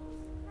ewaabwe.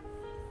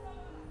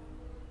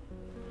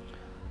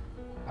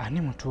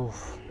 Ani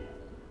mutuufu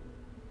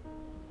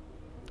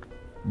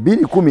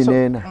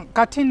 2014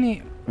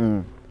 katini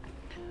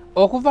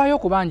okuvaayo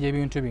okubanja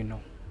ebintu bino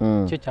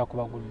kye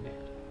kyakubagudde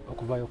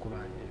okuvaayo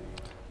okubanja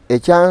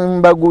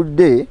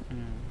ekyambagudde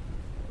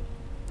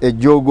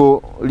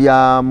ejjogo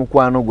lya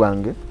mukwano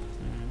gwange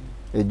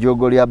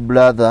ejjogo lya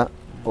brother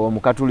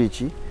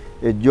omukatuliki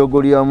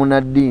ejjogo lya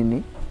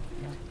munaddiini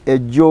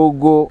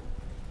ejjogo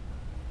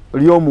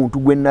ly'omuntu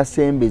gwe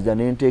nasembeza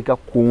n'enteeka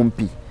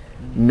kumpi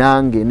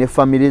nange ne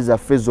family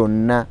zaffe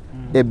zonna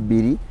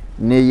ebbiri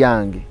ne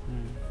yange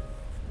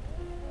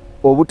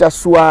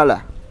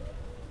obutaswala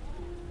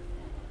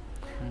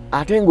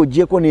ate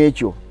ng'oggyeko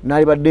n'ekyo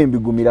nalibadde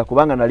mbigumira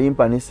kubanga nali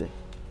mpanise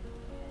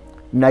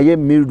naye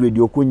Mildred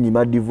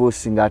okunnyima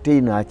divorce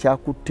ng'ate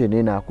naakyakutte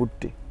ne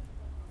naakutte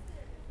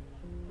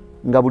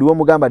nga buli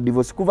w'omugamba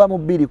divorce kuva mu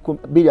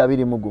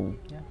 2021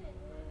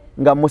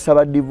 nga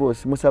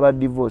musaba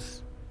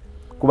divorce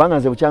kubanga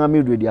nze bukyanga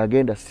Mildred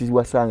agenda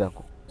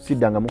siwasangako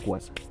sidanga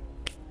mukuwasa.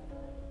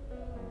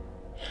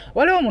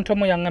 Waliwo omuntu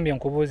omu yangambye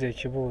nkubuuza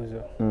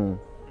ekibuuzo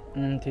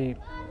nti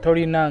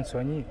tolina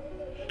nsonyi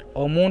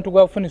omuntu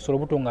gwafunisa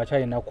olubuto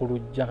ng'akyalina ku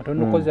lujja nga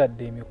tonokoze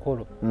adde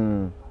emikolo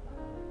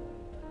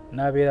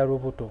n'abeera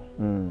lubuto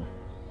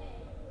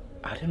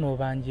ate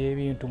n'obanja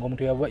ebintu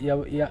ng'omuntu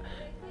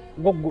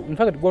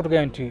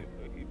gwotugenda nti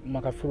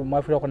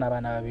mwafiirako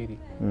n'abaana babiri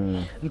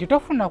nti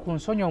tofuna ku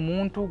nsonyi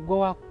omuntu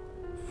gwe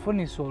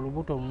funisa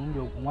olubuto omulundi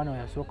omwana we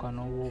yasooka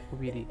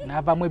n'owokubiri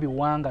n'avaamu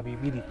ebiwanga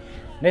 2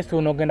 naye si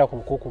onogenda ku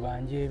buko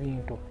okubanja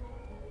ebintu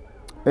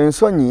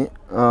ensonyi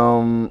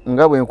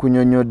nga bwe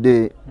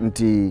nkunyonyodde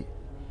nti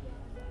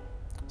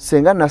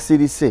senga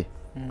nasirise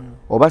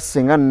oba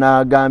senga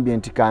nagambye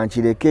nti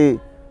kankireke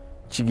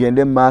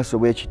kigende mu maaso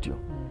bwe kityo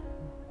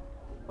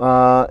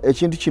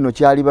ekintu kino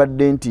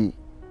kyalibadde nti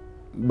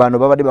bano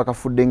babadde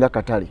bakafudde nga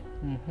katale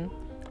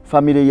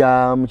family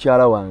ya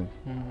mukyala wange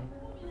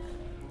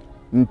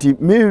nti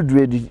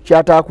Mildred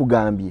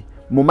kyataakugambye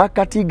mu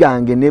makati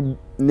gange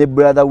ne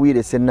brother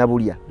Wile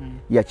Sennabulya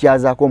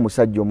yakyazaako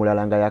omusajja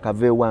omulala nga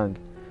yakave wange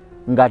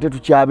ng'ate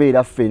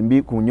tukyabeera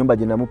ffembi ku nnyumba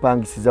gye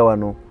namupangisiza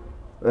wano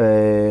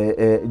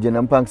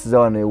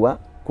ewa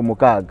ku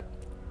Mukaaga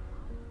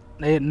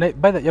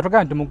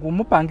yatugamba nti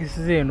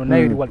mupangisiza eno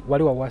naye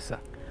wali wawasa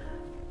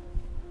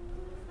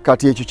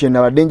kati ekyo kye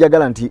nabadde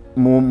njagala nti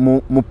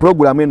mu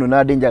programu eno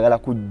nabadde njagala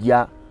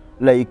kujja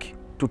like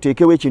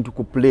tuteekewo ekintu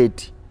ku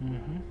plate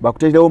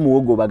bakuteerewo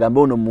muwogo bagambe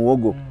ono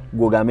muwogo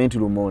gwogambe nti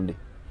lumonde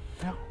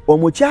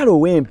omukyalo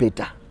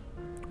w'empeta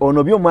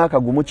ono by'omwaka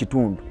gumu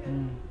kitundu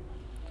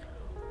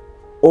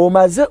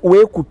omaze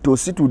weekutta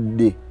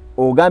ositudde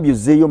ogambye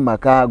ozzeeyo mu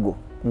makaago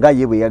nga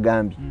ye bwe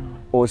yagambye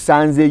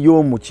osanzeeyo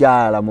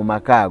omukyala mu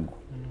makaago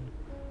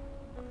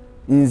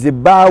nze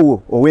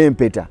bbaawo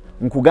ow'empeta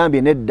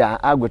nkugambye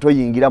nedda agwe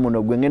toyingira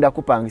muno gwe ngenda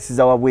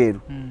kupangisiza wabweru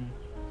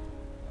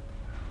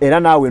era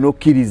naawe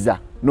nokkiriza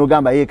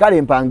n'ogamba ye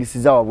kale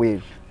mpangisiza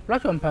wabweru.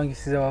 Lwaki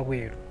ompangisiza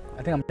wabweru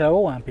ate nga mukyala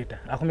wo wampeta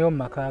akomyewo mu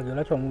maka ge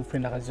lwaki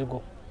omufunda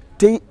kazigo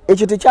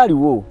ekyo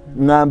tekyaliwo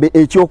ŋŋambe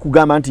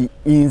ekyokugamba nti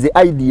nze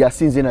idea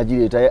sinze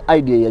nagireeta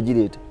idea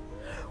yagireeta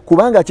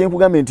kubanga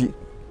kyenkugambe nti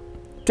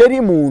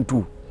teri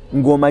muntu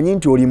ng'omanyi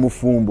nti oli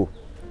mufumbo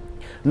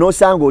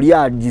n'osanga oli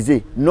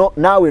agize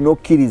naawe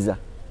n'okkiriza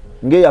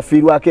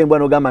ng'eyafiirwako embwa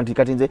n'ogamba nti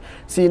kati nze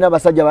siina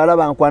basajja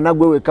balaba nkwana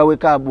gwe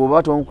weka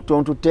bw'oba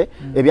tontutte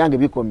ebyange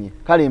bikomye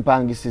kale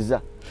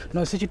mpangisiza.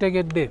 No,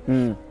 sikitegedde.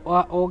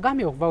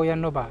 Ogambye okuva we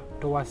yanoba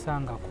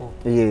towasangako.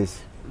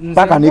 Yes.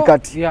 Paka ne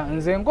kati. Ya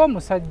nze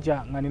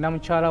ng'omusajja nga nina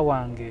mukyala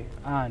wange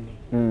ani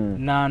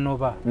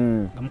n'anoba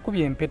nga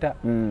mukubye empeta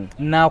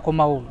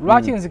n'akomawo.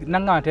 Lwaki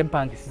nanga ate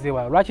mpangisize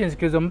wa? Lwaki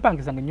nzikiriza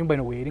omupangisa nga ennyumba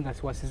eno weeri nga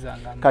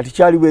siwasizanga? Kati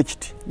kyaliwo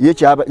ekiti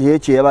ye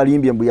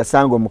kyeyabalimbye mbu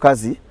yasanga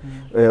omukazi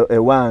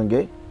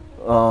ewange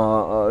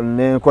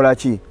nenkola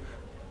ki?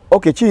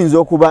 Okay, kiyinza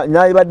okuba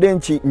nayibadde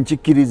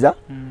nkikkiriza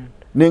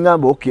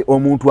nengamba okay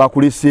omuntu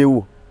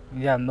akuleseewo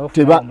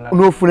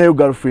n'ofunayo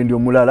girlfriend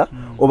omulala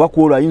oba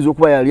kuolwo ayinza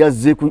okuba yali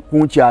azze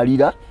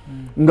kunkyalira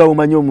nga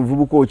omanyi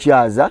omuvubuka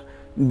okyaza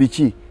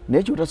biki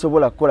naye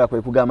kyotasobola kukola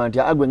kwe kugamba nti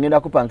agwe ngenda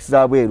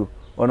kupangisiza bweru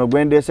ono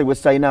gwendeese gwe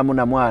sitalinamu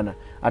na mwana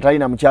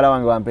atalina mukyala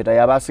wange wampeta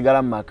yaba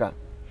asigala mu maka.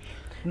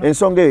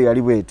 Ensonga eyo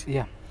yali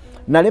bweti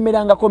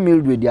nalemerangako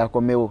Mildred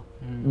akomewo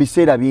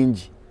biseera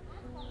bingi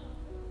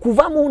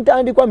kuva mu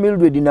ntandikwa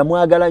Mildred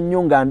namwagala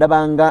nnyo nga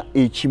ndabanga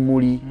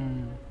ekimuli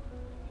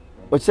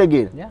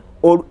okisegeera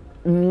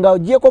nga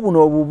ogyeko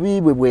buno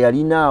obubi bwe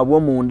yalina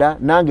obw'omunda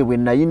nange bwe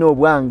nayina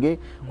obwange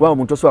kuba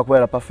omuntu osobola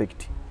kubeera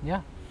perfect.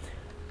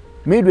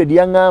 Mildred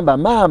yaŋŋamba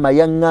maama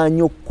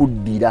yaŋŋaanya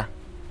okuddira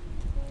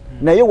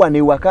naye wano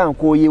ewaka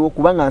nkooyewo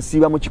kubanga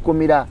nsiiba mu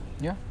kikomera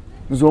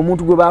nze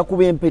omuntu gwe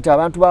baakuba empeta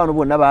abantu baawano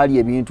bonna baali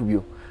ebintu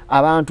byo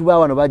abantu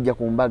baawano bajja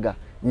ku mbaga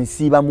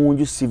nsiiba mu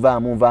nju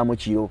sivaamu nvaamu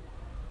kiro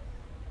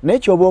naye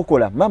kyoba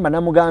okola maama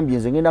namugambye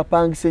nze ngenda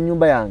kupangisa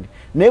ennyumba yange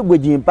naye gwe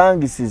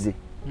gimpangisize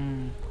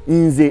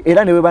nze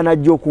era ne bwe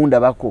banajja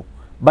okundabako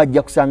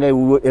bajja kusanga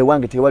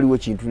ewange tewaliwo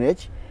kintu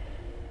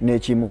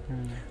n'ekimu.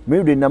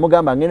 Mildred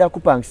namugamba ngenda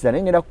kupangisiza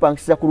naye ngenda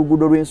kupangisiza ku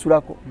luguudo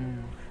lw'ensulako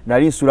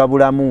nali nsula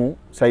bulamu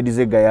saidi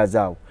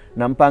z'eggayazaawo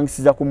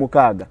nampangisiza ku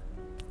mukaaga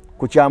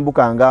ku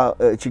kyambuka nga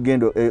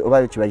kigendo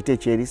oba kibayite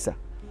ekyerisa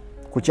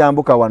ku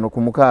kyambuka wano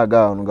ku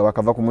mukaaga wano nga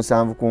bakava ku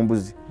musanvu ku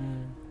mbuzi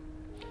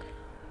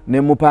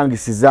ne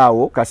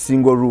mupangisizaawo ka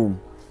single room.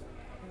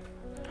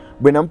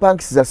 Bwe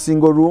nampangisiza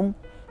single room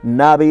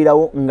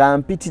nabeerawo nga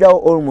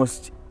mpitirawo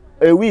almost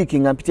a week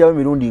nga mpitirawo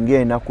emirundi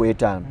ng'enaku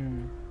etaano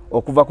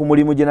okuva ku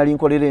mulimu gye nali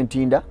nkolera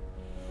entinda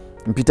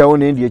mpitawo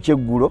nendi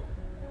ekyeggulo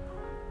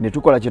ne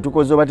tukola kye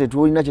tukoze oba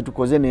tetulina kye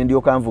tukoze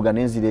nendyoka nvuga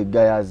nenzira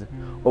eggayaza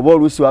oba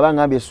oluusi waba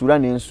ngambye essula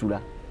n'ensula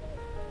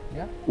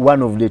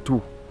one of the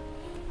two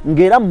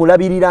ng'era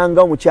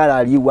mmulabiriranga omukyala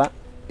aliwa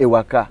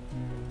ewaka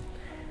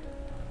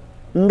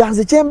nga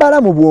nze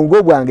kyembala mu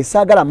bwongo bwange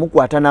saagala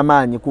mukwata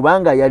n'amaanyi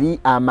kubanga yali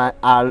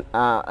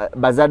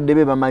bazadde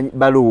be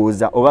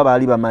balowooza oba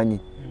baali bamanyi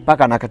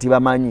paka nakati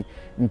bamanyi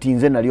nti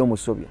nze nali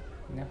omusobya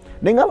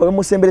naye nga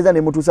bamusembereza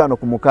ne mutuusa wano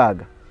ku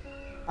mukaaga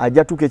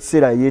ajja tuka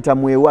ekiseera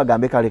yeetamwewo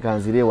agambe kale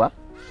kanzirewa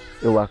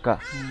ewaka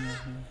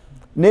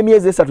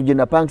n'emyezi 3 gye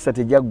napangisa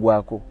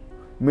tejaggwako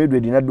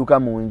Mildred nadduka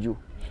mu nju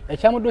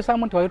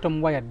ekyamuddusamu nti wali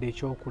tomuwa yadde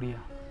ekyokulya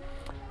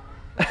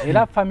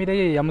era famire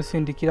ye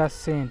yamusindikira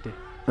ssente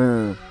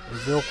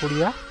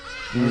ez'okulya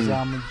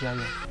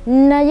ezamugjayo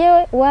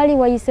naye wali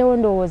wayiseewo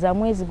ndowooza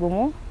mwezi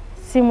gumu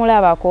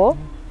simulabako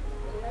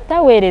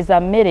taweereza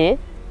mmere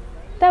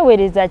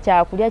taweereza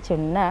kyakulya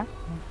kyonna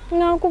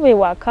nga nkuba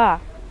ewaka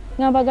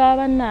nga mbagala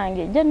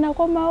bannange gye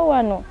nakomawo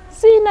wano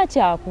siina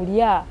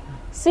kyakulya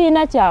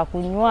siina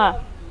kyakunywa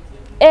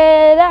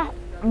era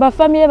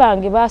bafamire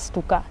bange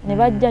basituka ne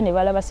bajja ne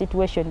balaba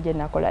situation gye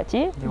nakola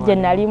ki gye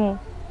nalimu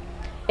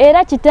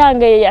era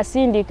kitange ye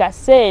yasindika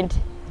ssente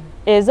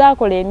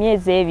ezaakola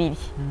emyezi 2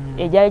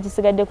 egyali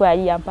kisigaddeko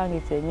yali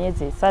yampangisa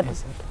emyezi 3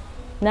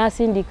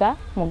 n'asindika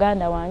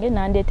muganda wange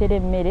nandeetera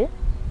emmere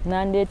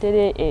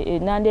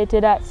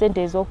nandeetera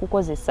ssente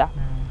ez'okukozesa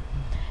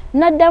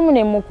naddamu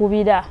ne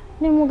mukubira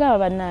ne mugamba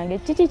bannange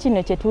kiki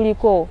kino kye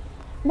tuliko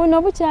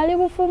buno bukyali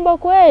bufumbo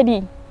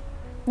kweri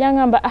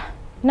yangamba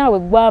naawe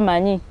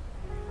gwamanyi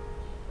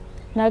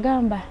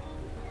nagamba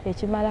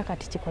ekimala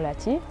kati kikola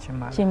ki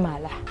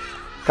kimala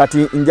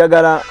kati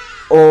njagala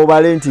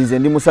obale nti nze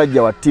ndi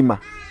musajja wa ttima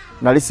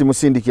nali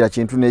simusindikira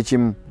kintu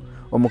n'ekimu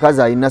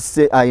omukazi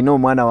ayina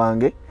omwana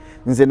wange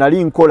nze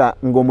nali nkola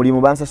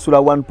ng'omulimu bansasula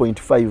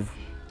 1.5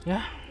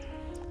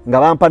 nga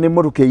bampa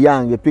n'emmotoka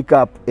eyange pick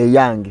up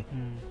eyange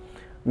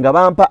nga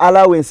bampa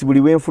allowance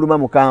buli wenfuluma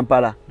mu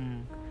Kampala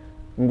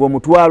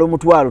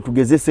ng'omutwalo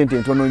tugeze sente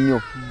ntono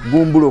nnyo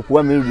gumbula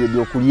okuwa Mildred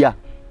okulya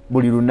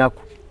buli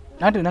lunaku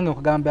nati nange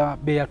okugamba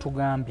be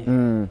yatugambye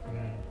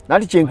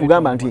nati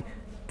kyenkugamba nti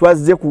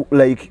twazze ku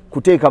like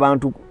kuteeka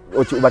abantu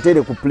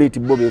batere ku plate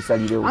bo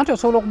besalirewo anti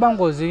osobola okuba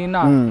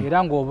ng'ozirina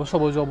era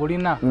ng'obusobozi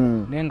obulina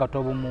naye nga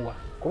tobumuwa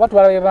kuba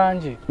tubalabe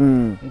bangi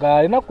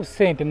ng'alina ku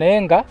ssente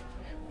naye nga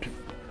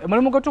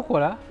omulimu gwe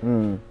tukola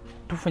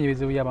tufunye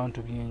ebizibu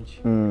by'abantu bingi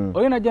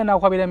oli najja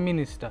nakwabira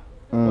minisita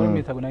oli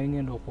minisita gwe nali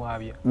ngenda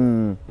okwabya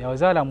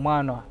yazaala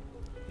mwana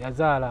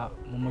yazaala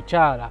mu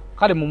mukyala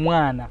kale mu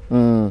mwana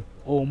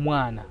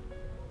omwana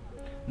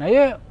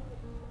naye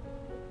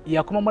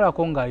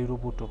yakomamulako ng'ali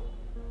lubuto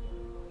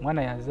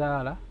omwana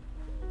yazaala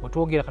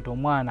otwogera kati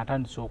omwana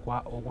atandise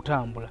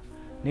okutambula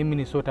ne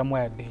Minnesota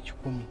mwayadde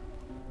 10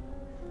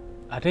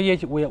 ate ye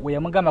we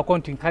yamugambako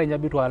nti nkale nja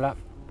bitwala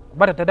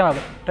kuba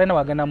talina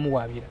wagenda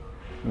muwaabira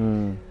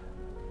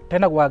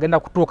talina wagenda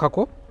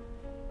kutuukako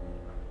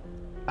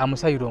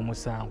amusayira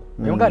omusango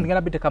yamugamba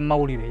ndigenda biteka mu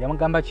mawulire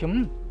yamugamba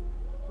kimu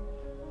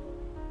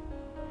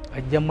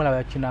ajja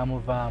mulaba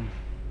kinamuvaamu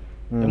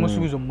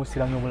emusuubiza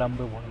omumusiramu obulamu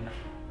bwe bwonna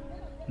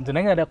nze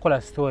nagenda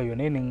kukola story yo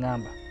naye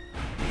neŋŋamba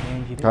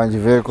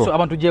kanjiveeko so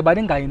abantu gye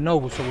bali ng'alina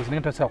obusobozi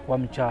naye tasobola kuba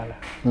mukyala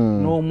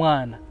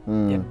n'omwana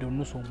yadde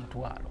onusa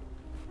omutwalo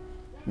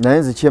naye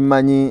nze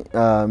kyemmanyi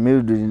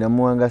Mildred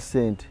namuwanga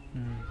ssente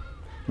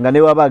nga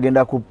ne waba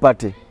agenda ku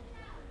pate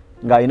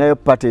ng'alinayo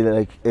pate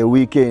like a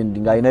weekend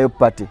ng'alinayo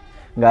pate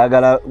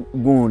ng'ayagala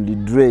gundi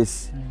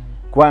dress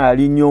kuba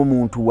ali nnyo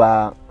omuntu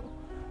wa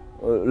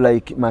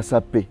like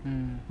masape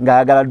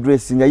ng'ayagala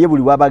dress nga ye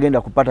buli waba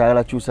agenda ku pate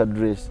ayagala kyusa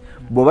dress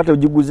bw'oba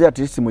tegiguze at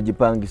least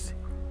mugipangise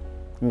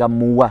nga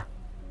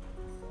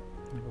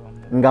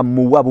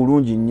muwa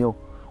bulungi nnyo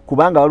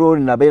kubanga waliwo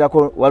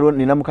nabeerako waliwo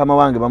nina mukama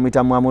wange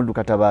bamuyita Mwamudu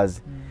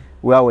Katabaazi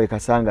waawe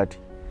Kasangati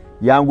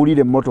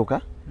yangulire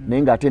emmotoka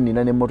naye ng'ate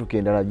nina n'emmotoka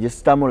endala gye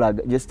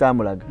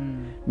sitamulaga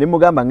ne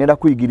mugamba ngenda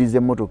kuyigiriza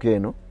emmotoka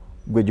eno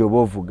gwe gy'oba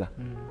ovuga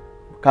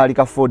kaali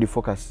ka Ford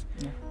Focus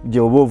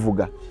gy'oba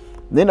ovuga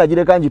naye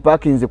nagireka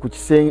ngipakinze ku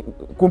kisenge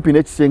kumpi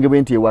n'ekisenge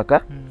bwe nti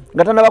ewaka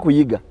nga tanaba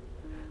kuyiga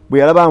bwe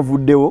yalaba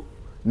nvuddewo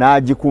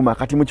n'agikuuma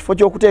kati mu kifo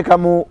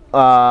ky'okuteekamu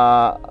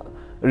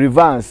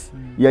reverse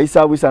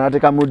yayisaabwisa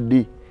n'ateekamu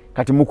ddi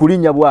kati mu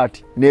kulinnya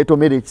bw'ati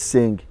n'etomera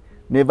ekisenge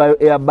nevayo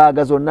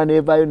airbag zonna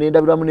nevayo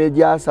n'endabiramu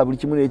n'egyasa buli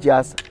kimu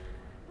n'ekyasa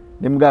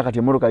ne mugamba kati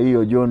emmotoka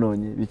yiyo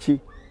gyonoonye biki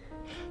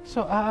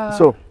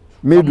so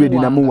Mildred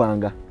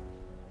namuwanga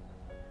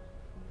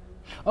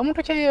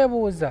omuntu kye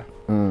yeebuuza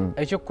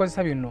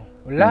ekyokukozesa bino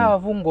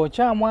laavu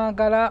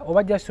ng'okyamwagala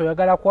oba jasi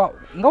oyagala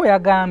nga we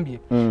yagambye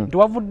nti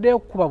wavuddeyo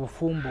okukuba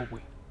bufumbo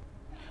bwe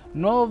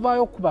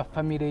n'ovaayo okuba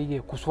famire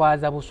ye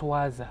kuswaza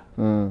buswaza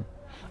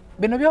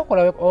bino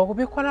byokola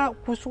okubikola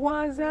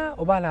kuswaza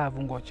oba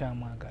laavu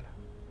ng'okyamwagala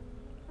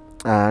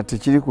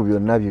tekiri ku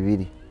byonna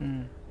bibiri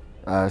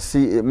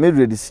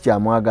Mildred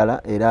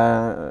sikyamwagala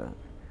era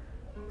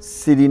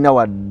sirina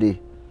wadde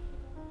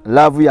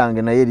laavu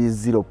yange naye eri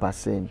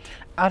 0%.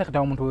 Ate kati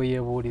omuntu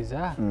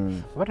weyeebuuliza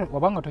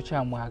wabanga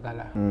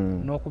tokyamwagala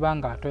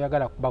n'okubanga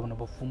toyagala kuba buno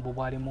bufumbo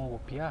bwalimu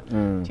obupya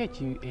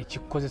ki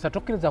ekikozesa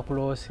tokkiriza ku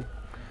loosi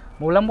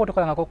mu bulamu bwo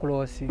tokolangako ku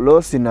loosi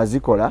loosi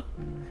nazikola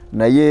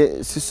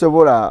naye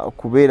sisobola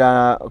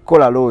kubeera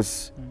kola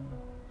loosi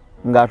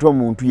ng'ate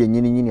omuntu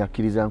yennyini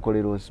akkiriza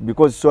nkole loosi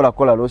because sobola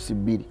kola loosi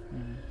bbiri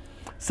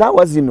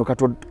saawa zino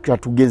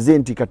katugeze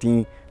nti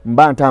kati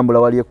mba ntambula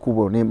wali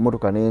ekkubo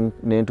n'emmotoka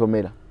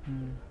n'entomera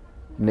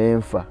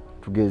n'enfa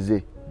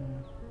tugeze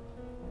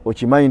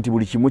okimanyi nti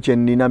buli kimu kye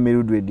nnina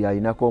Mildred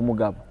alinako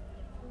omugabo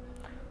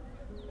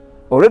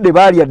olwedde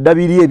baali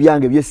addabiri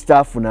ebyange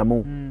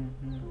byesitaafunamu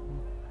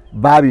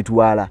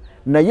baabitwala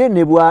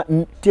naye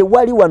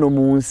tewali wano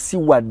mu nsi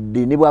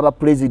wadde ne bwaba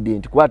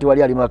president kuba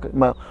tewali ali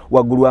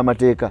waggulu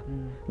w'amateeka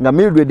nga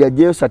Mildred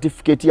ajjeyo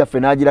certificate yaffe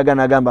n'agiraga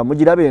n'agamba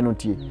mugirabe eno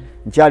nti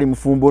nkyali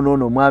mufumbo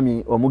noono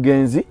omwami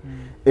omugenzi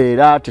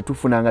era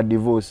tetufunanga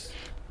divorce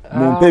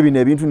mumpe bino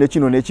ebintu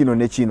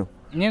nekino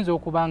nyinza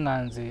okuba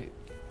nga nze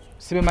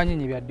sibimanyi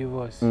nyi bya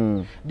divorce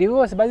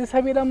divorce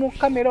bazisabira mu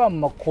kamera mu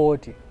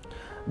makooti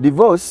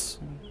divorce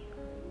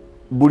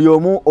buli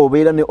omu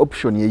obeera ne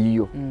option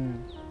yeyiyo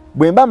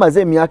bwe mba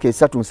maze emyaka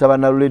 3 nsaba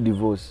Nalule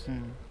divorce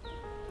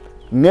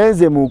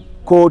ngenze mu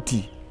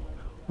kooti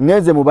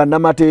ngenze mu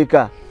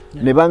bannamateeka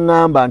ne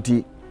baŋŋamba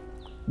nti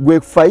gwe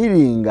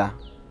fayiringa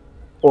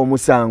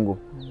omusango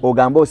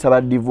ogamba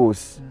osaba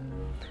divorce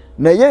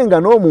naye nga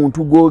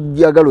n'omuntu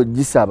gw'ojagala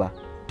ogisaba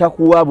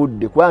takuwa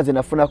budde kwanze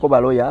nafunako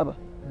baloya aba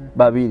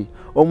babiri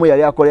omu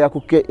yali akolera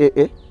ku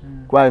KAA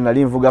kwa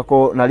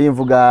nali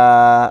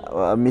nvuga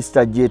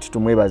Mr. Jet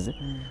tumwebaze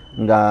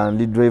nga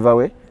ndi driver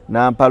we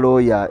nampa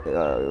lawyer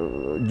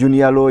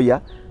junior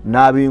lawyer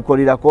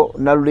n'abinkolirako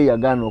Nalule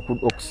yagaana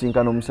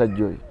okusinkana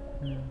omusajja oyo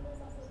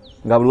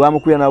nga buli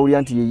wamukuya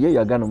nawulira nti yeye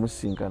yagaana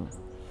omusinkana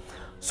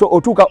so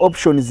otuuka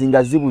options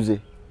nga zibuze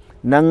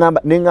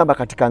neŋŋamba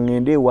kati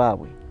kaŋŋende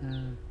ewaabwe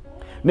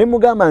ne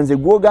mugamba nze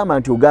gw'ogamba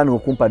nti ogaana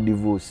okumpa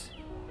divorce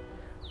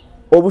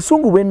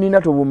obusungu bwe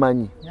nnina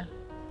tobumanyi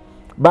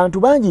bantu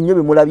bangi nnyo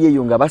be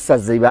mulabyeyo nga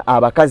basaze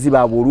abakazi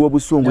baabwe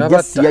olw'obusungu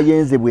jasi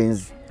yayenze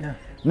bwenzi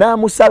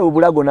n'amusala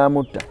obulago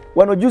n'amutta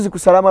wano juzi ku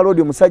Salama Road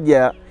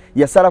omusajja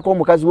yasalako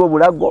omukazi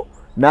w'obulago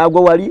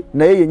n'agwa wali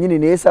naye yennyini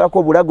neyesalako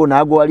obulago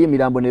n'agwa wali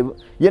emirambo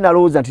ye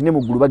nalowooza nti ne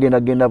muggulu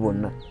bagenda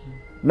bonna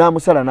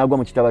n'amusala n'agwa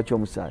mu kitaba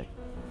ky'omusaayi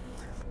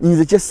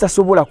nze kye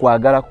sasobola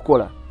kwagala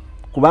kukola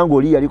kubanga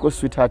oli yaliko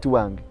sweetheart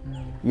wange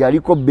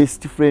yaliko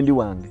best friend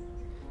wange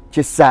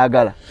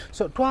kyesaagala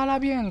so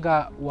twalabye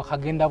nga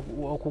wakagenda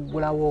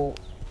okugulawo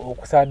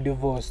okusaba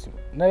divorce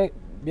naye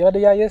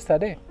byabadde ya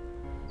yesterday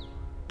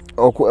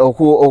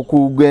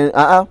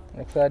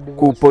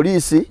ku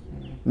poliisi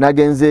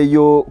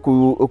nagenzeeyo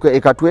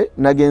ekatwe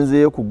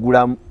nagenzeeyo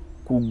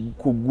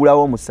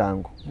kugulawo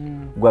omusango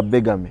gwa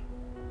begame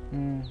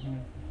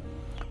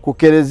ku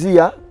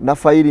kereziya na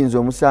filinze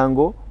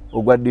omusango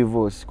ogwa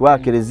divorce kuba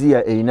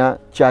kereziya erina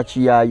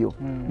chachi yaayo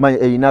manya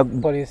erina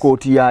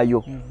kooti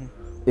yaayo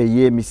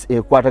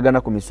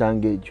ekwatagana ku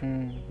misango egyo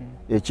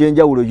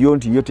ekyenjawulo yo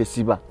nti yo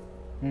tesiba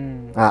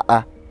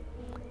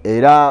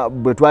era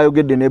bwe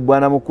twayogedde ne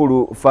bwana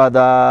mukulu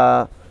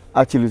Father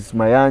Achilles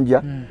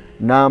Mayanja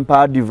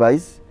nampa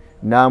advice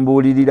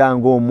nambuulirira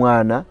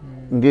ng'omwana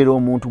ngera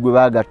omuntu gwe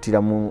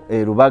baagattira mu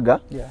Rubaga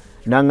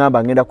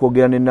nangamba ngenda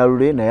kwogera ne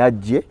Nalule naye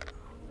ajje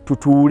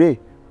tutuule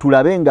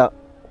tulabe nga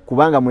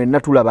kubanga mwenna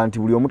tulaba nti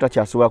buli omu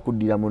takyasobola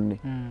kuddira munne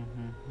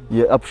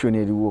ye option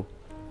eriwo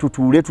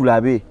tutuule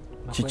tulabe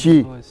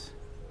kiki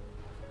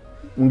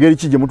ngeri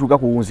ki gye mutuuka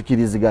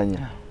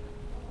kuwunzikiriziganya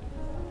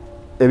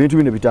ebintu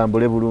bino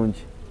bitambule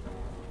bulungi.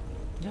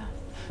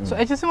 So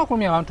ekisinga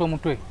kulumya abantu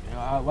omutwe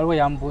waliwo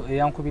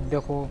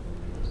yankubiddeko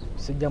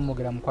sijja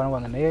mwogera mukwano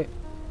wange naye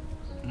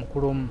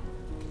mukulu omu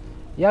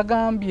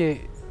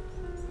yagambye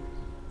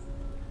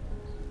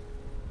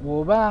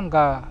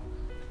bw'obanga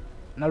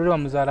Nalule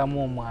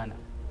bamuzaalamu omwana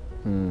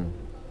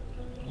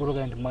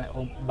guluga nti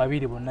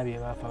babiri bonna bye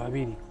baafa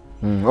babiri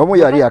omu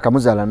yali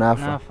akamuzaala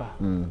n'afa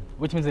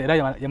which era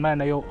yamala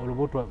nayo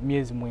olubuto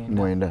myezi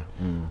 9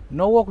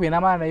 n'owokubye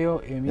n'amala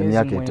nayo emyezi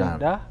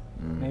 9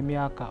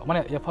 n'emyaka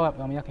omwana yafa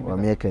myaka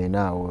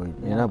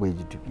 4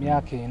 bwegityo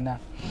myaka 4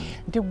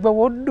 nti gwe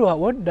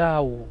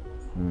woddaawo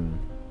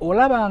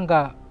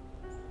olabanga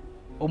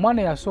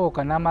omwana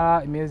yasooka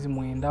n'amala emyezi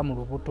 9 mu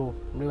lubuto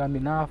olwebambi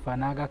n'afa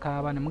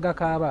n'agakaaba ne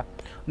mugakaaba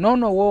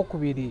noono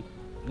owookubiri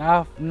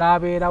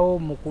n'abeerawo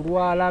mu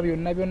kulwala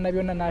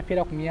byonna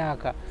n'afiira ku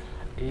myaka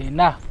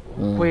 4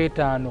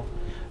 5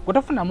 gwe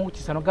tofunamu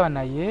kisa nogaba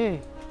naye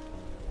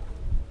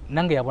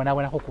nange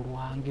yabonaabonako ku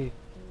lwange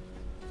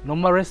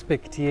noma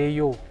respect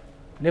yeyo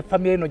ne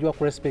family eno jwa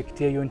ku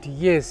respect yeyo nti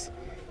yes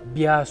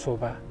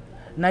byasoba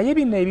naye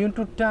bino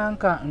ebintu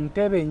tanka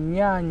ntebe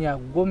nnyanya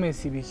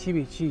gomesi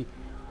biki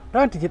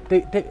tanti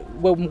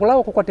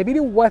mukulawo ko tebiri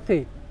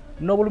wathe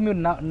n'obulumi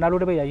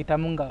Nalule be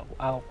yayitamu nga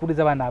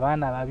akuliza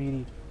abaana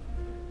babiri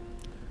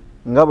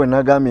nga bwe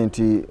nagambye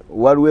nti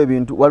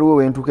waliwo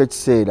wentuka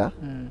ekiseera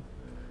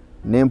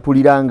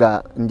nempulira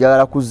nga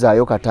njagala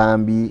kuzaayo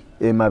katambi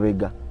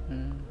emabega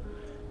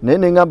naye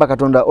nengamba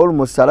Katonda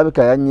almost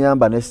alabika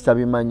yannyamba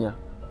nesitabimanya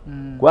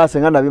kuba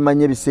senga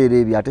nabimanya ebiseera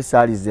ebyo ate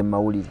saalize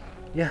mawulire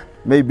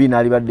maybe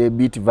nalibadde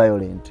bit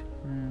violent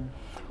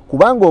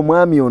kubanga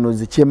omwami ono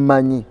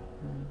zekyemmanyi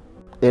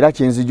era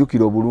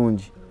kyenzijukira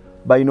obulungi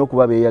balina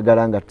okuba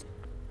beeyagala nga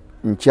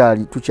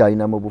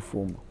tukyalina mu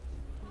bufumbo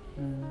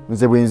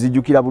nze bwe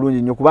nzijukira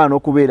bulungi nnyo kuba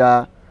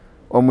n'okubeera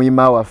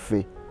omuyima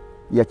waffe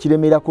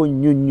yakiremerako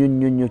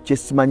nnyo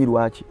kyesimanyi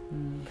lwaki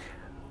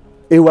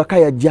ewaka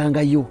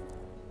yajjangayo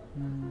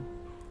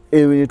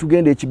ewe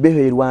netugenda ekibeho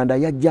e Rwanda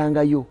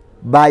yajjangayo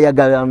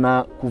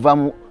bayagalana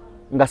kuva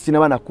nga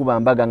sinaba nakuba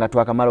mbaga nga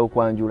twakamala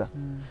okwanjula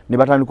ne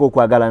batandika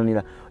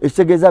okwagalanira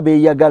ekitegeeza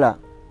beeyagala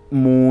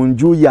mu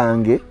nju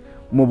yange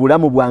mu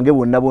bulamu bwange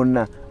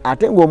bwonna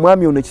ate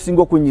ng'omwami ono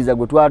ekisinga okunyiza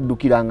gwe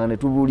twaddukiranga ne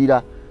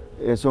tubuulira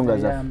ensonga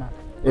zaffe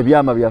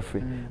ebyama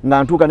byaffe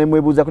nga ntuuka ne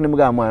mwebuuzako ne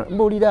mugamba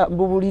mwana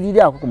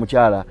mbubuuliriraako ku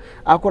mukyala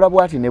akola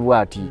bwati ne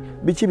bwati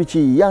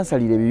biki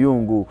yansalira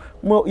ebiyungu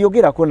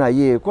yogerako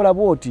naye kola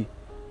bwoti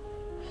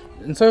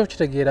nsoyo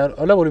kitegeera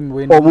olaba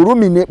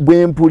obulumi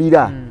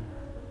bwempulira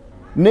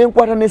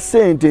nenkwata ne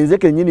ssente nze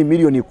kennyini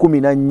miliyoni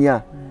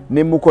 14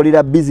 ne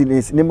mukolera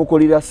business ne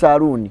mukolera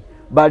saloon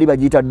baali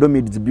bagiyita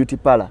Domids Beauty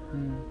Parlor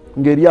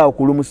ngeri awo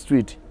ku Lumu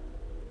Street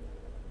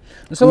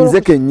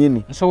nze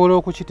kennyini nsobola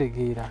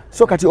okukitegeera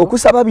so kati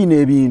okusaba bino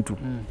ebintu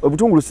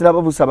obutungulu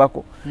sinaba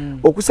busabako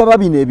okusaba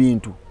bino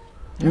ebintu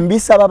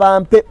mbisaba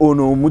bampe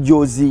ono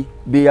omujozi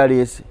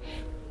beyalese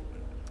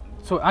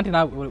so anti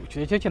na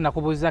kye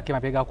nakubuuza ke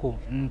mapegako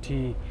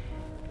nti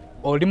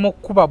oli mu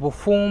kuba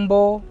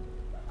bufumbo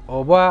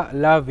oba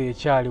love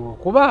ekyaliwo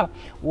kuba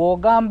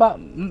wogamba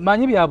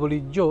manyi bya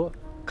bulijjo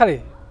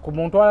kale ku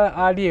muntu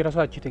ali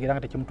erasobola kitegeera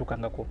nga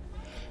tekimutukangako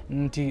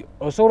nti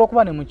osobola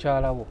okuba ne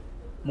mukyalawo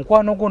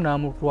mukwano gwo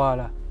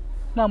n'amutwala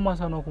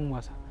n'amwasa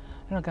n'okumwasa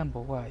nagamba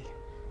waayi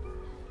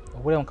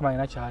obulamu Mukama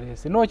alina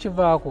kyaleese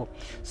n'okivaako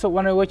so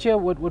wano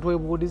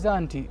wetwebuuliza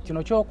nti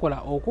kino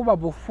kyokola okuba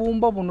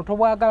bufumbo buno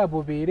tobwagala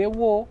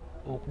bubeerewo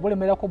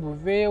okubulemerako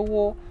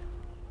buveewo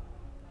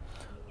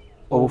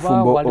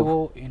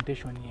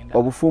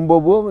obufumbo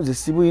bwo nze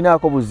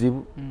sibulinaako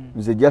buzibu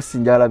nze just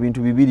njala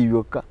bintu bibiri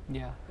byokka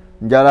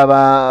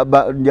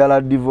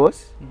njala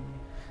divorce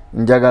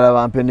njagala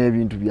bampe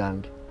n'ebintu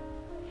byange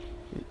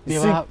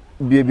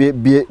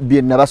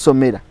bye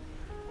nabasomera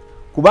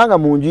kubanga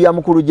mu nju ya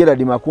mukulu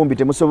Gerard Makumbi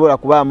temusobola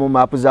kubaamu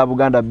maapu za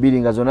Buganda 2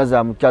 nga zonna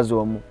za mukazi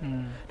omu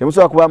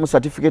temusobola kubaamu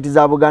certificate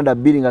za Buganda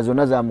 2 nga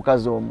zonna za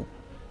mukazi omu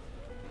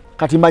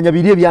kati manya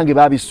biri ebyange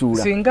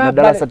babisuula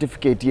naddala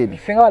certificate ebi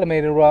singa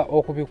balemererwa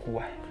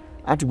okubikuwa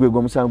anti gwe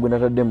omusango gwe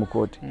natadde mu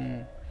kooti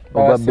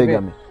ogwa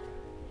begame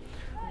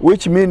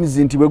which means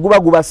nti bwe guba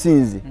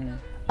gubasinze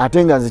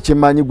ate nga nze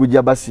kyemmanyi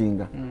gujja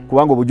basinga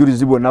kubanga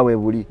obujulizi bwonna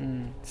weebuli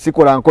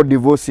sikola nko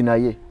divorce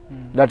naye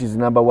that is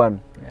number 1.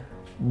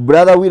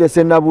 Brother Wile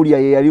Senabulya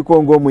ye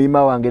yaliko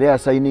ng'omuyima wange era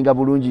yasayininga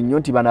bulungi nnyo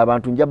nti bano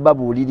abantu nja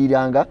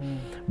babuuliriranga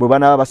bwe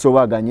banaba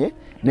basobaganye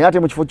naye ate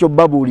mu kifo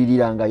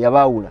ky'obbabuuliriranga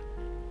yabaawula.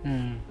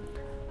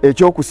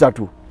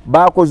 Ekyokusatu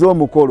bakoze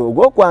omukolo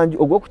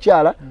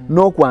ogw'okukyala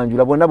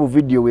n'okwanjula bonna bu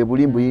video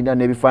weebuli mbulina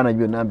n'ebifaananyi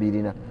byonna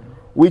mbirina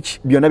which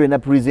byonna byonna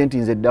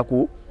presenting zedda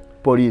ku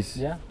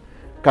police.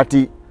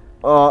 Kati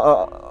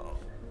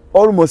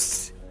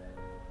almost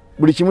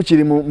buli kimu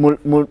kiri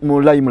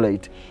mu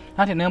limelight.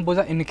 Ate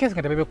nemboza in case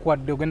nga tebebe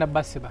kwadde ogenda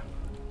basiba.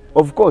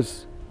 Of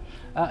course.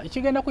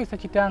 Kigenda kuyisa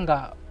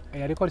kitanga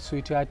yaliko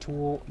sweet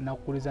atiwo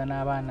nakuliza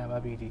n'abaana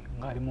babiri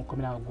ngali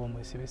Mukomera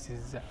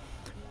gw'omwesibesiza.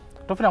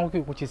 Tofuna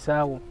ku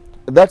kisaawo.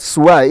 That's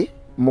why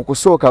mu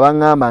kusooka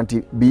bangamba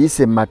nti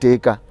biyise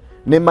mateeka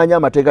ne manya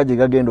amateeka gye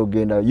gagenda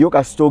ogenda yo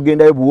kasita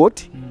ogendayo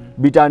bwoti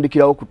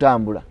bitandikirawo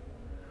kutambula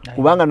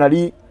kubanga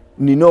nali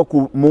nina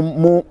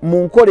mu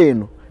nkola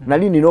eno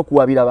nali nina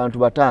okuwabira abantu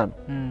 5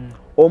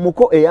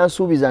 omuko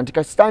eyansuubiza nti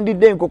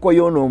kasitandidde enkoko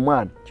yoona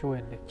omwana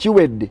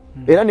kiwedde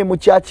era ne mu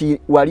kyaki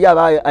wali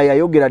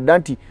ayayogera dda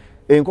nti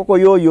enkoko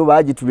yoyo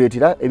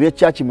baagituleetera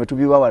ebyekyaki mwe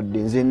tubibawadde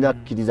nze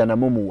nakkiriza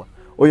namumuwa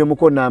oyo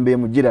muko namba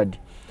emugiradi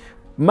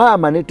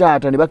maama ne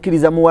taata ne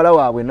bakkiriza muwala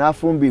waabwe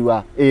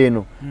n'afumbirwa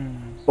eno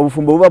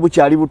obufumbo buba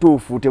bukyali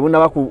butuufu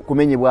tebunaba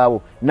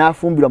kumenyebwawo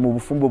n'afumbirwa mu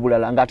bufumbo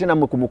bulala ng'ate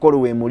nammwe ku mukolo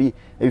weemuli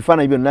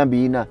ebifaananyi byonna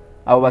mbiyina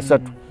abo 3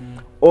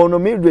 ono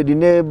Mildred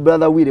ne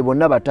Brother Wile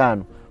bonna 5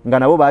 nga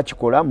nabo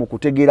baakikola mu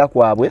kutegeera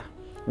kwabwe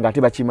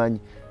ng'ate bakimanyi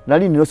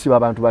nali nino siba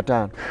abantu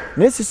 5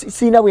 naye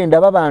siina bwe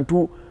ndaba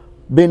abantu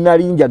be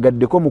nali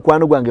njagaddeko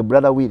mukwano gwange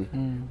Brother Wile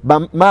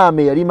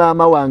maama yali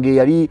maama wange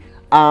yali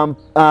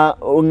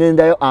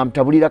ongendayo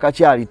amtabulira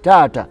kakyali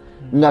taata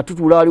nga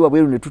tutula wali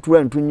wabweru ne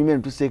tutula ne tunyumya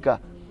ne tuseka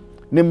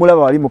ne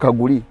mulaba wali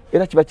mukaguli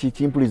era kiba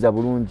kikimpuliza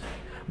bulungi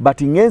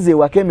but ngenze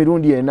wake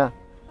emirundi ena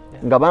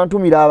nga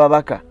bantumira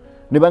ababaka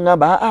ne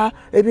bangamba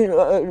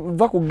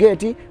va ku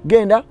gate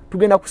genda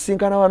tugenda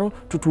kusinkana wano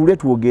tutule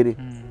tuogere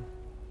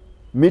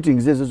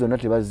meetings ezo zonna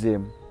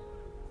tebazzeemu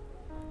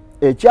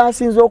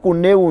ekyasinze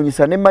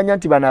okuneewuunyisa ne mmanya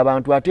nti bano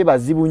abantu ate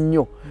bazibu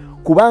nnyo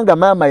kubanga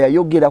maama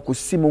yayogera ku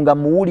simu nga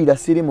muwulira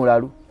siri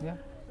mulalu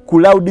ku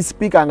loud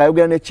speaker nga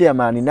ayogera ne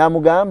chairman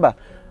n'amugamba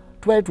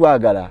twali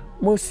twagala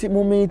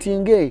mu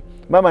meeting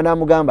maama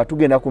n'amugamba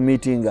tugenda ku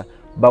meeting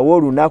bawo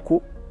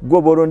olunaku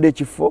gwe bolonda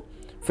ekifo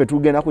ffe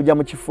tugenda kujja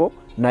mu kifo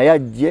naye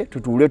ajje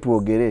tutuule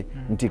twogere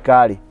nti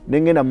kaale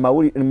nengenda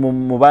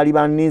mu baali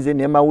bannize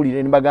ne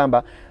mawulire ne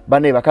bagamba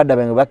bane bakadda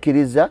bange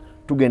bakkiriza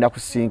tugenda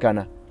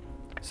kusinkana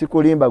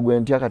sikulimba gwe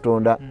ntya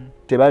Katonda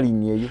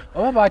tebalinnyeyo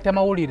oba baata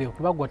mawulire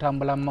kuba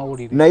gwatambula mu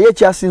mawulire naye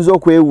ekyasinze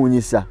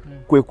okwewuunyisa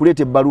kwe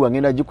kuleeta ebbaluwa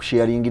ngenda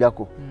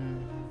gikusharingirako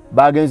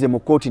bagenze mu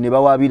kooti ne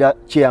bawaabira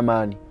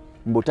chairman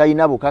mbu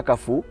talina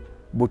bukakafu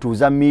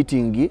butuuza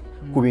meeting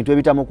ku bintu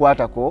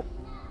ebitamukwatako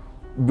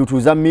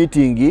butuuza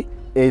meeting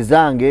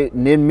ezange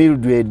ne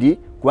Mildred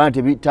kuba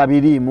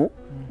tabiriimu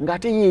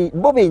ng'ate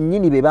bo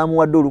bennyini be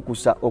bamuwadde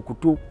olukusa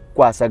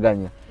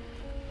okutukwasaganya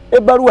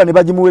ebbaluwa ne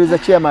bagimuweereza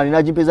chairman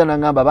n'agimpeza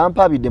n'angamba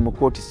bampaabidde mu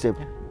kooti ssebo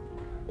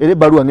era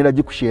ebbaluwa ngenda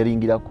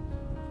gikusharingirako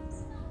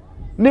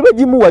ne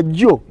bagimuwa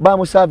jjo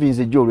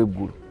bamusavinze jjo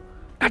olw'eggulu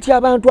kati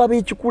abantu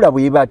ab'ekikula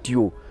bwe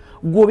batyo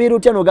gwobeera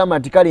otya n'ogamba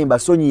nti kale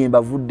mbasonyiye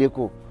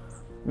mbavuddeko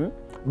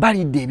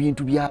balidde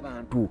ebintu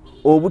by'abantu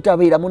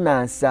obutabeeramu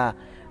nansa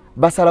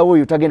basalawo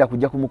oyo tagenda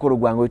kujja ku mukolo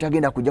gwange oyo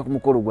tagenda kujja ku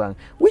mukolo gwange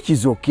which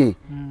is okay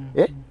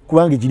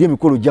kubanga giri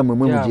emikolo gyammwe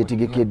mwe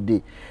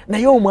mugyetegekedde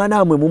naye omwana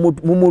wamwe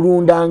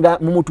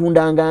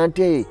mumutundanga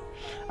nte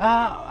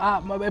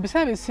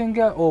ebiseera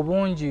bisinga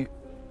obungi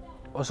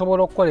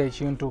osobola okukola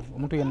ekintu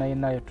omuntu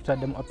yenna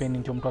tutaddemu openi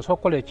nti omuntu asobola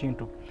okukola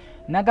ekintu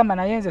nagamba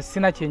naye nze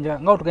sina kyenja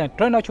nga otugenda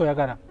tolina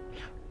kyoyagala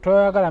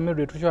toyagala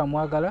Mildred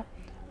tukyamwagala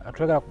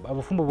tuyagala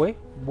obufumbo bwe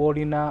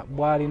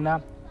bwalina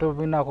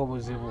tobinaako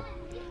buzibu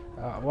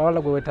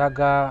wala gwe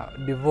wetaaga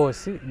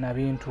divorce na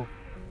bintu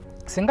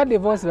singa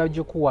divorce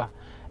bagikuwa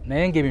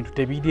naye ng'ebintu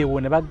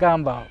tebiriiwo ne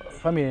bagamba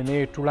family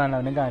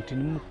neetulana negamba nti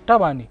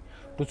mutabani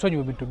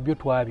tusonyiwe ebintu byo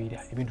twabira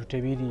ebintu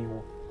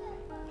tebiriiwo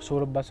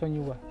osobola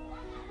basonyiwa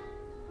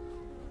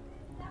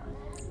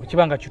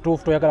okibanga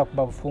kituufu toyagala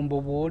kuba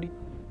bufumbo bwoli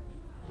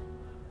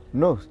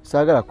no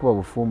saagala kuba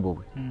bufumbo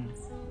bwe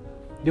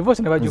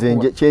divorce ne bagikuwa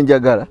nze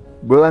kyenjagala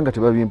bwe banga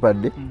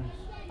tebabimpadde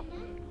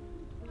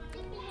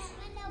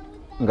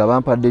nga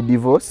bampadde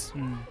divorce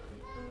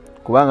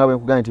kubanga bwe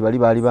nkugamba nti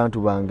baali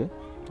bantu bange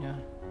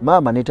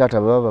maama ne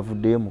taata baba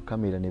bavuddeyo mu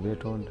kamera ne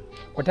beetonda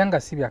kwatanga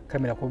si bya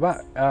kamera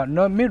kuba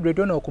no Mildred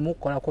ono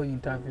okumukolako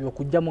interview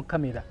okujja mu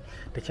kamera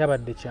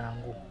tekyabadde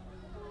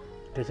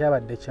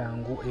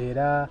kyangu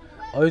era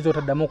oyinza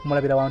otaddamu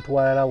okumulabira abantu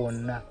walala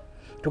wonna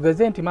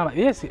tugeze nti maama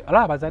yes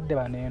alaba abazadde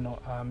baneeno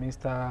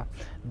Mr.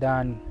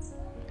 Dan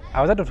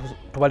abazadde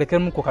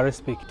tubalekemu ku ka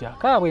respect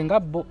akaabwe nga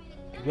bo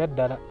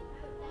ebyaddala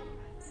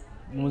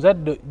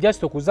muzadde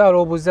just okuzaala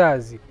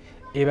obuzaazi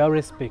eba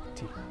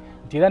respect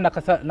nti era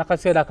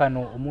nakaseera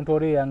kano omuntu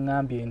oli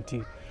yaŋŋambye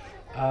nti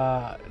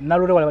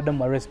Nalule wala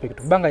badamu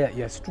respect kubanga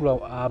yasitula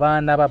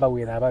abaana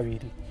babawera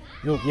ababiri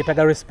yo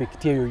yetaga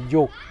respect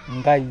yo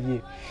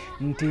ngaye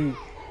nti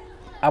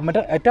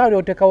atali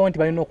otekawo nti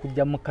balina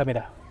okujja mu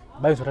kamera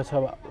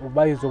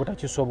bayizo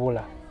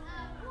butakisobola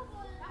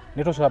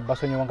netosobola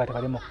basonyiwa nga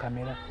tebali mu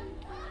kamera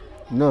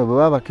no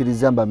baba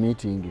bakiriza mba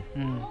meeting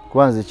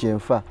kwanze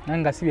kyenfa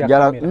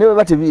ne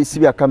bate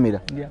sibya kamera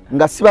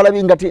nga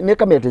sibalabi ngati ne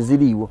kamera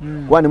teziriwo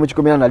wani mu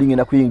kikomera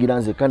nalingenda kuyingira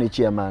nze kane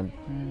chairman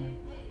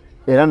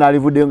era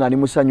nalivuddeyo nga ni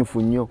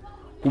musanyufu nnyo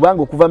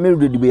kubanga okuva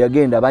Mildred bwe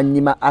yagenda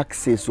banyima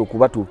access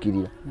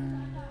okubatuukirira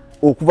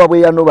okuva bwe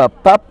yanoba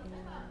pap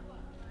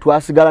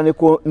twasigala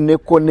ne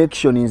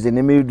connection nze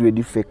ne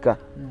Mildred feka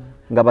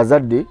nga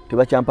bazadde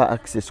tebakyampa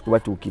access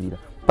kubatuukirira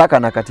paka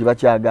nakati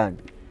bakyaganye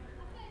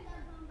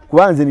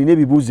kubanze nine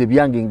bibuuze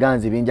byange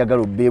nganze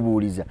benjagala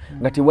obebuuliza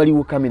nga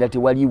tewaliwo kamera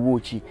tewaliwo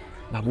ki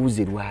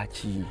babuuze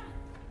lwaki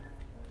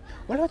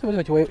wala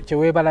kibazo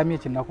kyewebalamye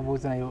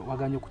kinakubuuza nayo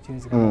waganye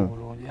okukinzira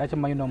bulungi ate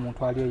mayino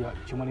omuntu aliyo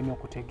kimulimi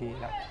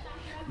okutegeera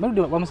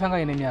Mildred wamusanga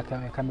ine myaka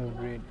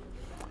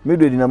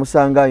Mildred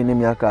namusanga ine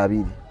myaka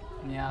 2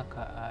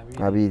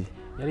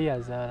 yali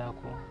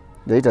yazaalako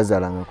yali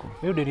tazaalangako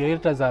Mildred yali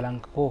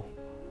tazaalangako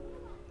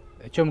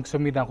ekyo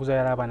mukisomira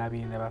nkuzayala abana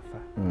bine bafa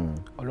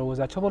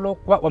olowooza kyobola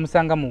okuba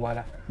wamusanga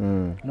muwala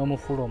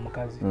n'omufuula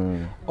omukazi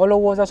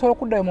olowooza asobola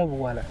okuddayo mu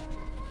buwala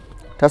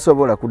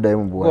tasobola kuddayo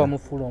mu buwala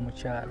wamufuula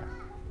omukyala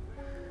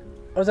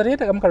olowooza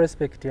teyeetagamuka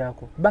respect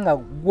yako kubanga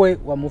gwe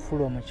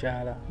wamufuula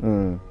omukyala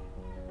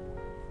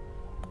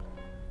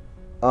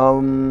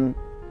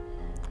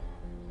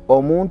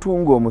omuntu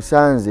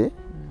ng'omusanze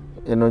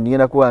eno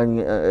ngenda kuwa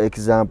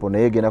example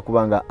naye genda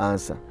kubanga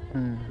answer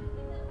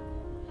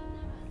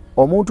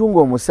omuntu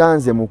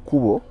ng'omusanze mu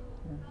kkubo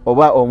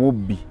oba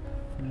omubbi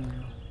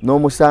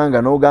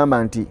n'omusanga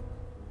n'ogamba nti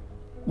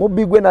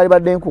mubbi gwe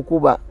nalibadde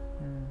nkukuba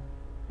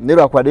ne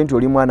lwakwadde nti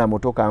oli mwana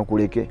muto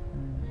kankuleke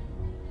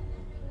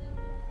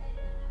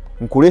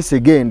nkulese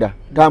genda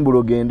tambula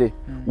ogende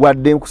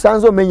wadde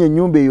nkusanze omenye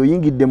ennyumba eyo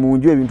oyingidde mu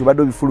nju ebintu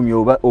badde obifulumye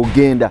oba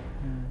ogenda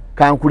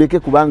kankuleke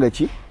kubanga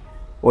ki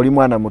oli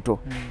mwana muto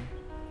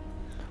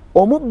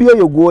omubbi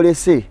oyo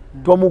gwolese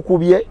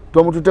tomukubye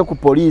tomutute ku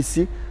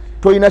poliisi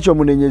toyina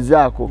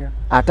kyomunenyezaako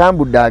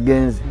atambudde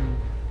agenze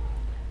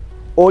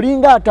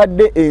olinga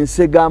atadde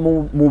ensega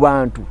mu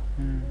bantu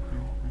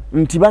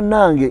nti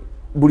bannange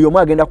buli omu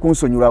agenda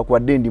kunsonyiwa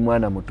kwadde ndi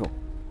mwana muto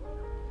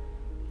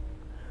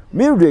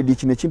Mildred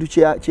kino ekintu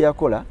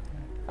kyeyakola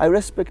I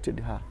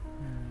respected her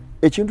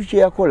ekintu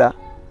kyeyakola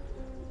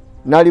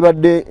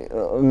nalibadde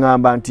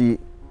ngamba nti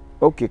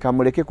okay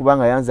kamuleke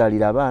kubanga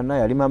yanzalira abaana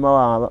yali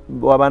mama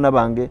w'abaana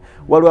bange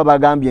waliwo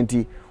abagambye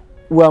nti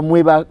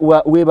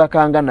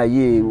webakanga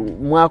naye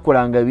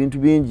mwakolanga ebintu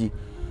bingi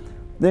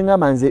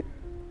nengamba nze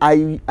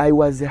I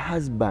was a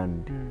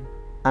husband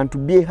and to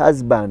be a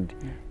husband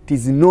it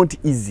is not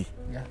easy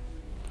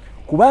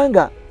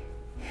kubanga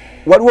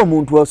waliwo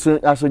omuntu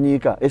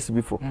asonyiika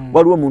SB4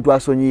 waliwo omuntu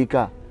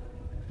asonyiika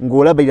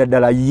ng'olabira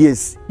ddala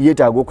yes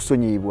yeetaaga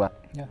okusonyibwa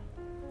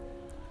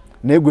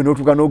naye gwe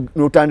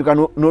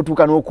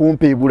n'otuuka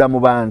n'okumpeebula mu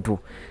bantu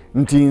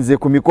nti nze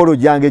ku mikolo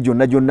gyange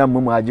gyonna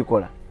mmwe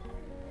mwagikola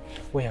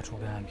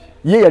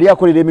ye yali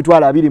akolera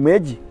emitwalo 2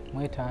 mwegi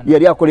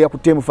yali akolera ku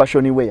Temu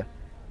Fashion Wear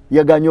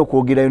yaganye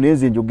okwogerayo naye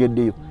nze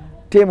njogeddeyo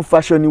Temu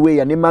Fashion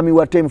Wear ne mami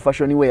wa Temu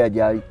Fashion Wear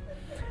gyali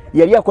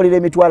yali akolera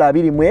emitwalo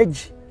 2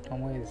 mwegi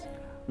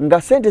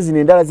nga sente zino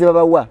endala ze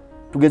babawa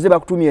tugeze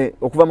bakutumye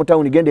okuva mu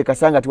town gende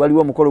kasanga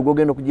tiwaliwo omukolo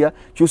gwogenda okujja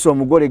kyusa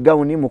omugole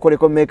gown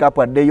mukoleko make up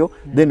addeyo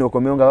then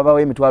okomeyo nga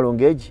babawa emitwalo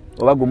ngeegi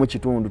oba gumu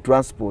kitundu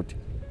transport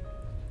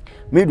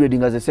Mildred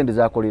nga ze sente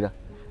zakolera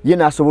ye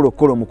n'asobola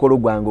okukola omukolo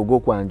gwange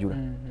ogw'okwanjula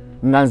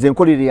nga nze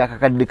nkolere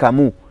akakadde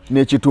kamu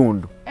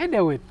n'ekitundu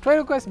anyway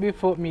tweliko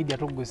SB4 Media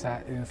Tuggussa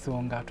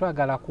Enssonga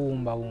twagala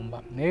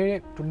kuwumbawumba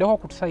naye tuddeko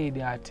ku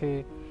tusayidi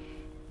ate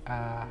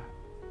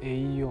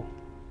eyo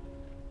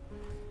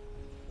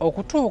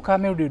okutuuka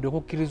Mildred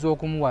okukkiriza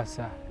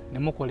okumuwasa ne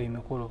mukola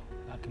emikolo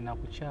akina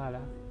kukyala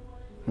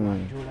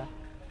wanjula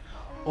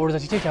olowooza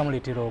kiki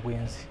ekyamuleetera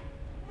obwenzi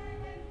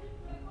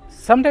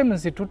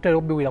sometimes tutera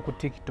obiwira ku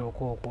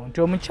TikTok okwo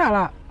nti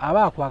omukyala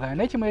aba akwagala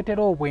naye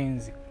kimuleetera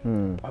obwenzi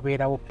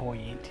wabeerawo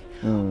point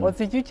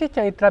olowooza kiki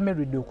ekyaleetera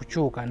Mildred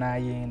okukyuka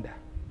n'ayenda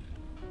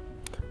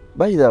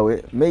by the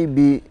way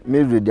maybe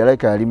Mildred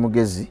alika yali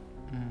mugezi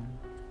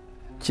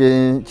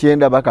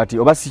kyendaba kati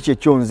oba si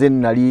kyekyo nze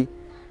nali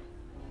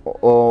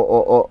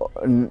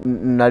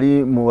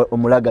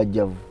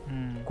omulagajjavu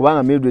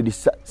kubanga Mildred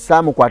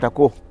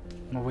saamukwatako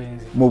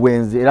mu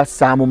bwenzi era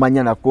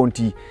saamumanya nako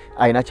nti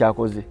alina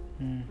kyakoze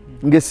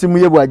ng'essimu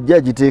ye bw'ajja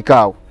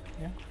giteekaawo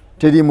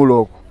teri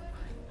mulooko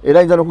era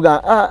ayinza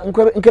n'okugamba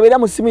nkebera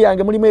mu ssimu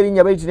yange mulimu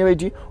erinnya baiti ne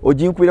baiti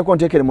oginkubireko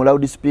nteekere mu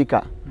loud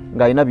speaker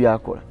ng'alina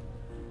byakola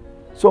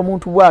so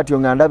omuntu bw'atyo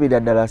nga ndabira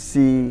ddala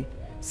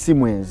si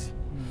mwenzi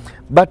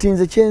but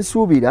nze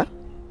kyensuubira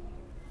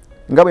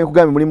nga bwe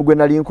nkugambye mulimu gwe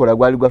nali nkola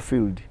gwali gwa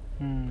field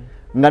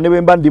nga ne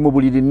bwe mba ndi mu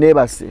buliri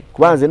neebase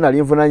kuba nze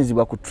nali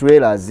nvunaanyizibwa ku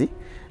trailers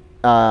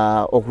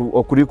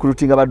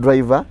okurecruiting aba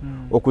driver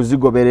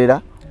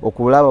okuzigoberera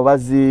okulaba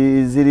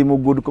baziri mu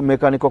good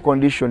mechanical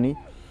condition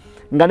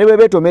nga ne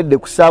bebetomedde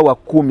ku saawa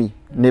 10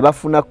 ne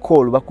bafuna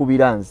call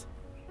bakubiranze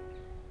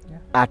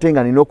ate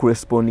nga nina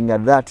okuresponding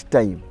at that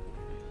time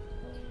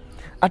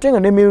ate nga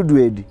ne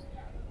Mildred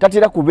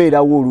tatera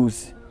kubeerawo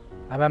oluusi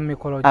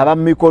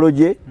abamikolo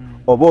gye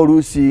oba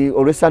oluusi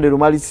olw'esande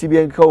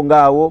lumalisibyenko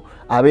ngaawo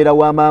abeera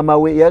wa maama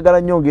we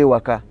yagala nnyo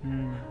ng'ewaka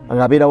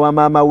ng'abeera wa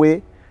maama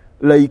we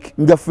like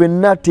nga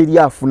ffenna teri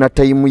afuna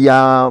tayimu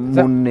ya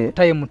munne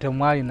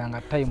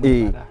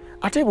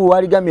ate bwe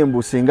waligambye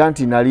mbu singa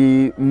nti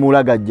nali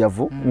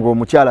mulagajjavu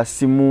ng'omukyala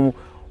simu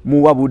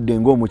muwabudde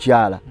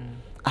ng'omukyala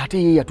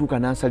ate ye yatuuka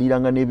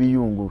n'ansaliranga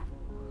n'ebiyungulu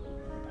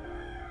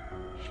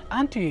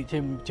anti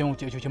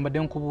kyo mbadde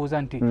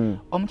nkubuuza nti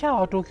omukyala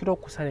watuukira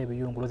okusala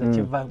ebiyungulu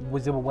kiva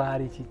buzibu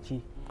bwali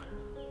kiki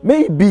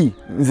maybe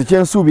nze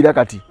kyensuubira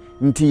kati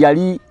nti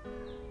yali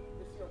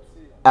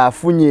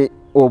afunye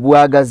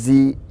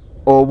obwagazi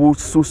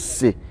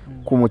obususse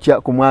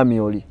ku mwami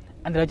oli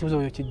andira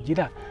kibuzo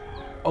kijjira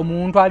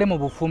omuntu ali mu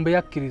bufumbe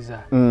yakkiriza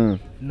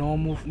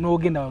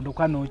n'ogenda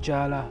wanduka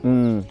n'okyala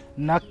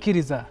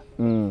nakkiriza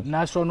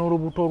n'asula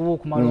n'olubuto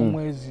olw'okumala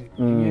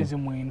emyezi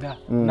 9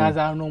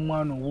 n'azaala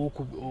n'omwana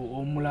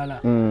omulala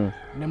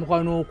ne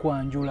mukola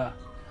n'okwanjula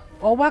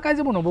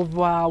obwakazi buno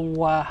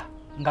buvaawa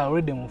nga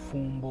alwedde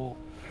mufumbo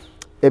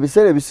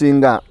ebiseera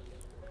ebisinga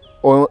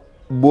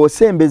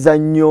bw'osembeza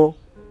nnyo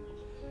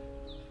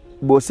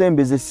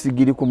bw'osembeza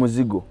essigiri ku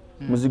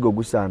muzigo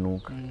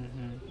gusaanuuka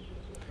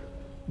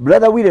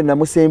brother Wile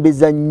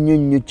namusembeza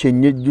nnyo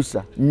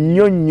kyennyejjusa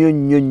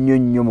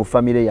nnyo mu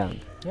famire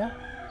yange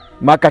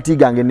makati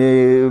gange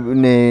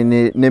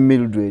ne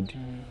Mildred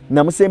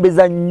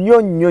namusembeza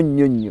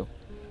nnyo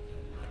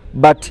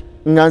but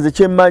nganze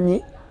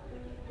kyemmanyi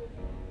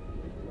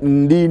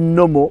ndi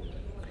nomo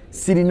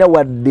sirina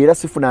wadde era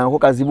sifunangako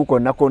kazibu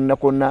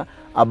konna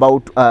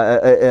about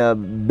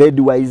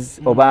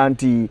bedwise oba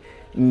nti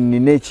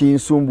nina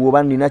ekinsumbu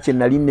oba nina kye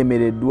nali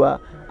nnemereddwa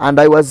and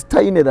I was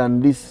tiny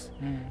than this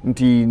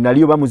nti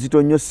nali oba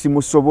muzito nnyo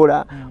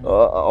simusobola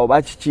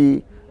oba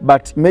kiki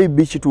but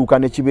maybe kituuka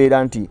ne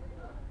kibeera nti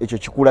ekyo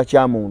kikula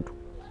kya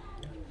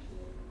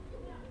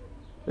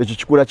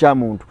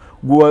muntu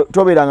gwe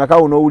tobeeranga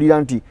kawo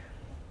n'owulira nti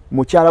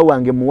mukyala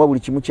wange muwa buli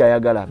kimu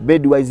kyayagala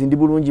bedwise ndi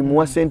bulungi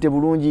muwa ssente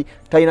bulungi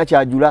talina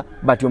kyajula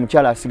but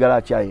omukyala asigala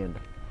akyayenda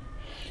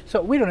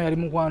so Wile ono yali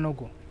mukwano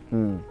gwo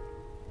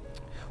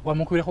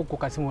wamukubirako ku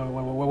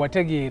kasimu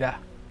wategeera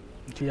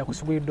nti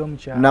yakusubulidde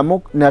omukyala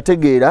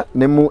nategeera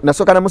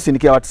nasooka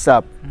namusindikira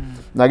WhatsApp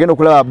nagenda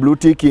okulaba blue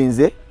tick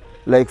nze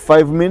like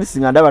 5 minutes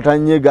nga ndaba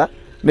tanyega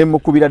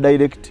nemukubira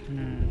direct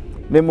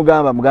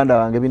nemugamba muganda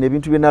wange bino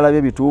ebintu bye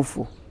nalabye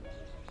bituufu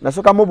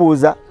nasooka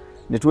mubuuza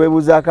ne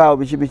tuweebuuzaako awo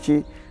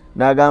biki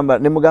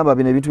nemugamba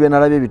bino ebintu bye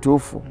nalabye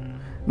bituufu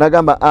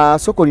nagamba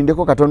soko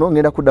lindeko katono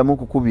ngenda kuddamu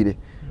nkukubire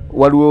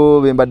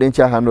waliwo bembadde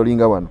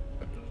nkyahandolinga wano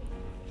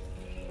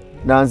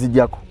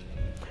nanzijjako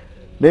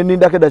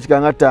nendindako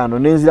eddakiika nga 5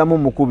 nenziramu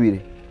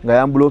mukubire nga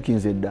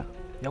yambulookinze dda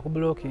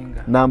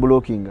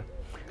nambulookinga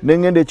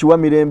nengenda ekiwa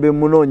mirembe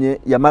munoonye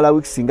yamala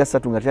weeks nga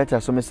 3 nga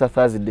teyakyasomesa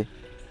Thursday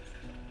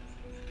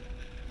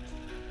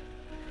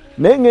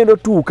naye ngenda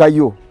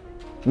otuukayo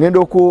ngenda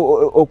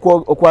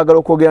okwagala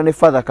okwogera ne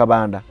Father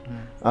Kabanda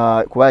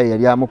kuba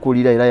yali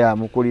amukulira era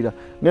yamukulira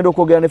ngenda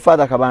okwogera ne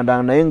Father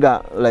Kabanda naye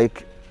nga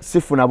like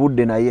sifuna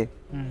budde naye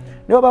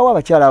ne babawo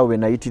abakyala abo be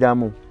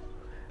nayitiramu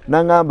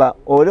nangamba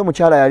ole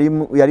mukyala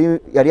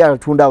yali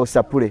atunda awo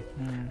sapule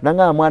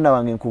nangamba mwana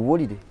wange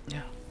nkubuulire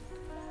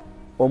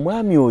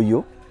omwami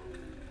oyo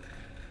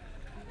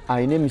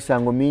alina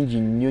emisango mingi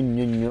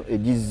nnyo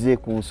egizze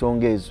ku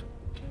nsonga ezo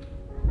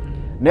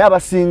naye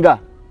abasinga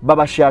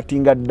baba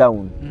shutting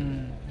down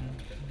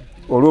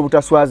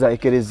olw'obutaswaza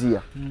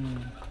ekereziya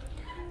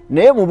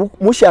naye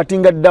mu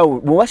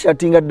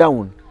shutting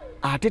down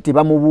ate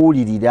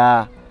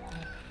tebamubuulirira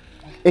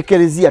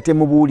ekereziya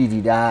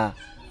temubuulirira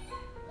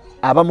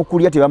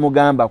abamukulya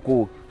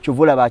tebamugambako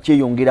kyovula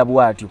bakyeyongera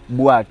bwatyo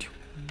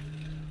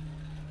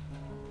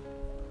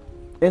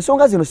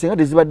ensonga zino singa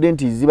tezibadde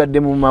nti zibadde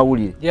mu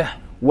mawulire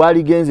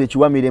waligenze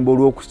ekiwa mirembe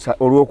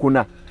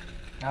olwokuna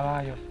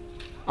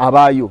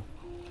abaayo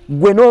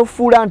gwe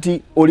n'ofuula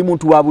nti oli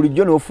muntu wa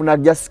bulijjo n'ofuna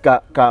just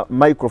ka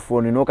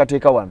microphone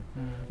n'okateeka wano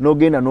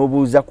n'ogenda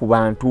n'obuuza ku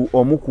bantu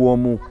omu ku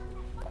omu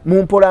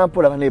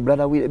mumpolampola bane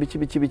brother Wile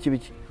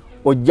biki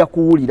ojja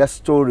kuwulira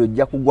story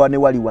ojja kugwa ne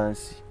wali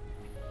wansi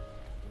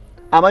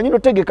amanyi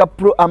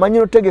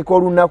notegeka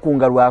olunaku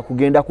nga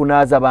lwakugenda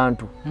kunaaza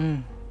bantu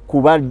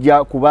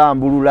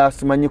kubambulula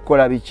simanyi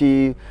kukola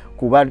biki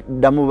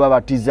kubaddamu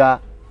babatiza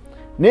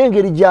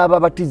n'engeri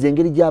gy'ababatiza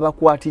engeri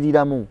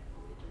gy'abakwatiriramu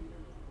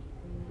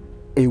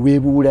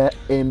eweebuula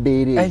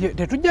embeera eyo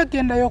tetujja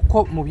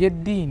kugendayoko mu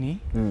byeddiini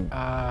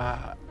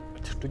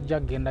tetujja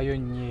kugendayo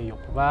nnyo eyo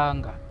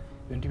kubanga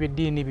ebintu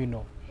byeddiini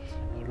bino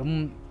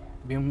olumu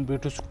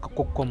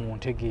byetusukakokko mu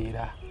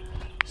ntegeera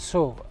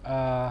so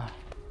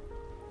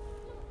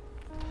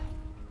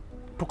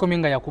tukomye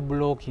nga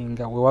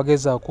yakublockinga we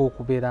wagezaako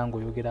okubeera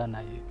ng'oyogera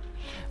naye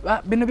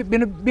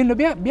Biino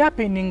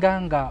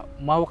byapeninga nga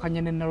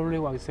mwawukanye ne Nalule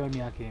wabisewo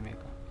emyaka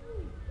emeka?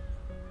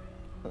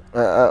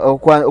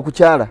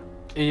 Okukyala?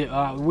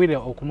 Wire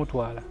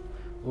okumutwala.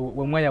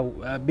 Wemwaya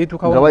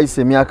bitukawo. Nga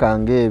wayise emyaka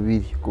nga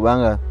 2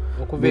 kubanga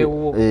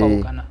okuveewo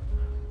okupawukana.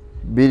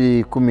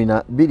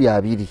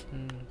 2020.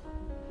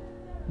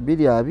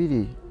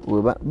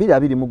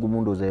 2020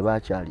 mugumu ndoza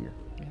ebakyalira.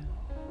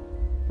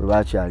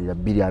 Webakyalira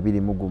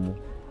 2020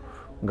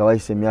 nga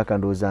wayise emyaka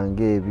ndoza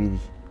nga 2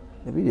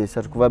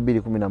 kuva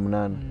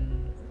 2018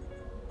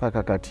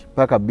 paka kati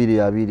paka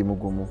 2020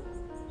 mugumu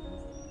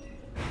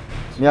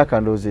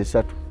myaka ndoza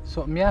 3.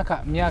 So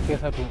myaka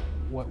 3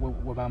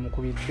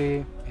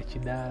 wabamukubidde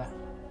ekidaala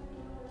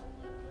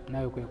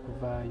nawe kwe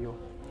kuvaayo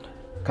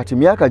kati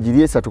myaka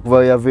giri 3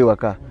 kuva yave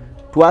waka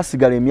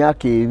twasigala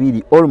emyaka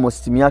 2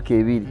 almost myaka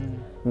 2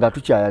 nga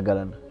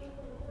tukyayagalana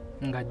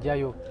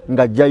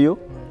ngajjayo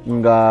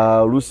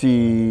nga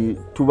lusi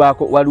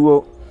tubako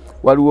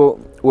waliwo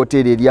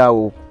hoteli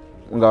eryawo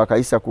nga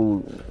wakayisa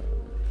ku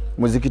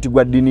muzikiti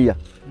gwa Dinia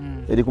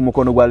eri ku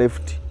mukono gwa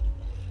left.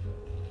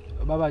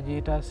 Baba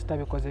jita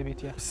sitabikoze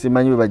bitya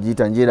simanyi bwe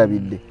bagiyita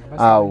njerabidde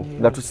awo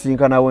nga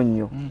tusinkanawo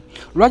nnyo.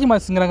 Lwaki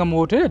mwasingiranga mu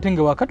hoteli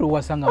tenge wakati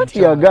owasanga mu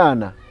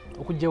yagaana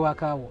okujja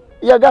wakaawo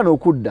yagaana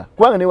okudda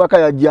kubanga ne waka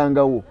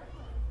yajjangawo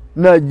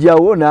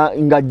najjawo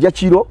ng'ajja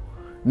kiro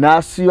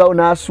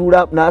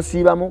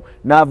n'asiibamu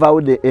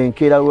n'avaawo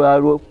enkeera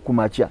lwalwo ku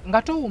makya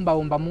nga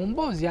towumbawumba mu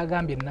mboozi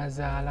yagambye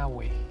nazaala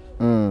we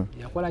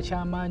yakola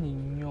kyamaanyi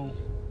nnyo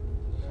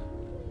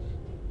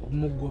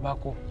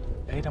omugobako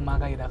yayita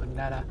mwagayira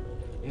ddala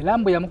era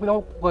mbu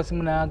yamukubirako ku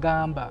simu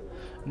n'agamba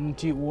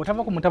nti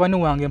otava ku mutabani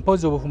wange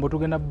mpozi obufumbo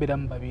tugenda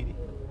bubeeramu babiri.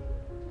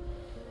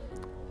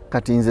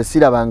 Kati nze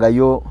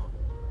sirabangayo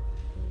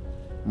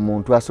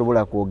muntu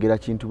asobola kwogera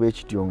kintu bwe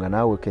kityo nga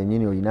naawe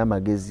kennyini olina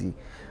amagezi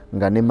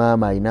nga ne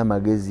maama alina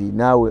amagezi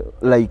naawe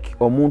like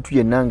omuntu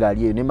yenna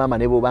ng'ali ne maama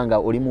ne bw'obanga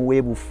oli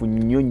muweebufu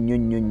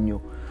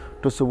nnyo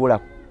tosobola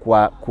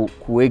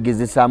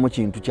kuwegezesaamu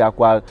kintu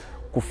kyakwa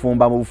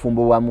kufumba mu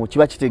bufumbo bwamu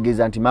kiba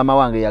kitegeeza nti maama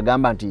wange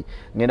yagamba nti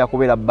ngenda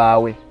kubeera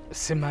bbaawe.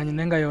 Simanyi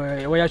nenga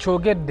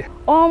weyakyogedde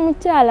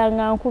omukyala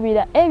nga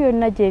nkubira ebyo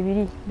byonna gye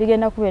biri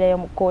bigenda kubeerayo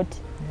mu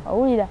kooti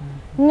owulira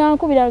nga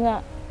nkubira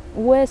nga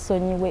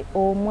weesonyiwe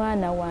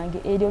omwana wange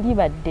eryo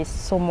libadde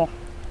essomo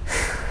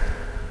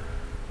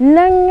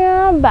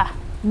naŋŋamba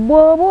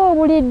bw'oba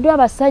obuliddwa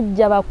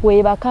abasajja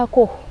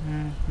bakwebakako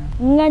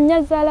nga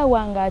nnyazaala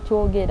wange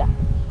akyogera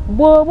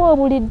bw'oba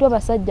obuliddwa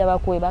abasajja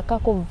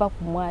bakwebakako va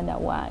ku mwana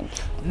wange.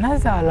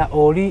 Nazaala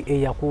oli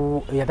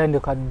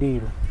eyatandika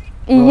ddiiru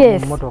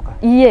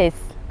yes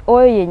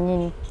oyo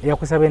yennyini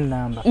eyakusaba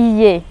ennamba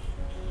iye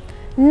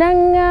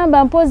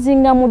naŋŋamba mpozi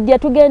nga mudya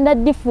tugenda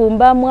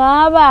ddifumba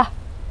mwaba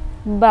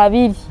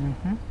babiri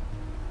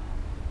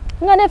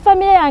nga ne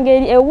famire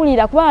yange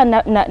ewulira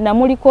kubanga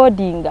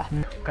namulikodinga.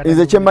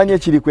 Nze kyemmanyi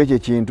ekiri ku ekyo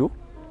ekintu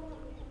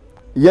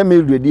ye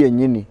Mildred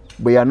yennyini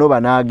bwe yanoba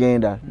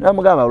n'agenda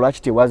namugamba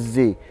lwaki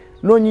tewazze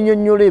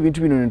n'onyinyonnyola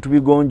ebintu bino ne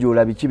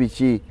tubigonjoola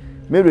biki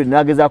Mildred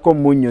n'agezaako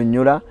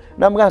munnyonnyola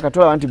namugamba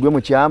katolaba nti gwe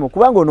mukyamu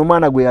kubanga ono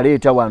omwana gwe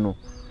yaleeta wano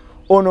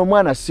ono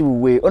omwana si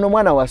wuwe ono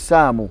omwana wa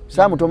Saamu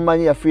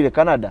tomumanyi yafiire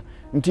Canada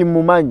nti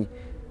mumanyi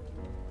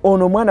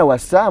ono omwana wa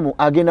Saamu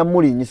agenda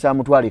mulinyisa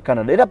amutwala e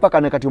Canada era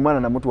paka ne kati omwana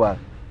namutwala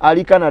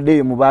ali Canada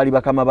eyo mu baali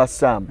bakama ba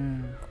Saamu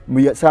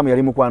Saamu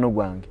yali mukwano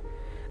gwange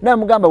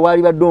namugamba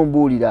waali badde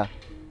ombuulira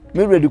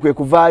Mildred kwe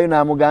kuvaayo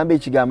n'amugamba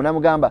ekigambo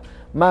namugamba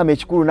maama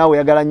ekikulu naawe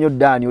oyagala nnyo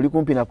Dani oli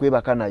kumpi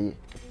nakwebaka naye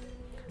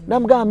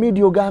namugamba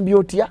Midi ogambye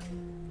otya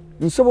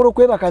nsobola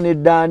okwebaka ne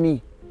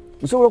Dani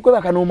nsobola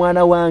okwebaka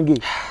n'omwana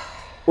wange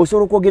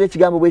osobola okwogera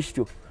ekigambo bwe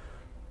kityo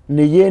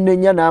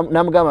neyeenenya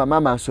namugamba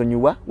maama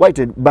nsonyiwa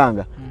waite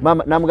banga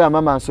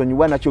namugamba maama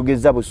nsonyiwa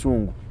nakyogeza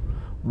busungu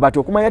but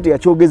okumanya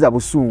teyakyogeza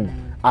busungu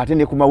ate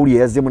ne ku mawulire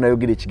yazzemu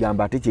nayogera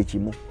ekigambo ate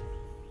kyekimu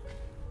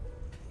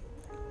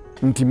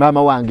nti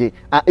maama wange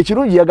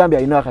ekirungi yagambye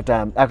alina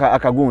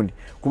akagundi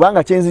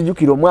kubanga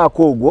kyenzijukira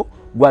omwaka ogwo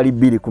gwali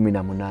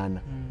 2018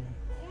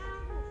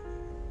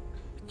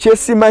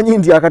 kyesimanyi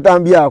nti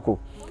akatambi ako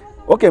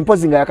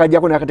mpozi nga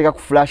yakajjako nakateeka ku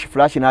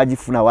flash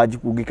n'agifuna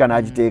wagikugika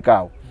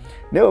n'agiteekaawo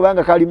naye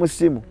obanga kali mu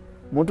ssimu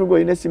muntu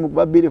ng'olina essimu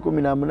kuba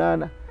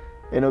 2018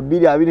 eno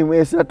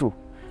 2023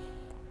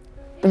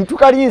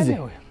 ntukalinze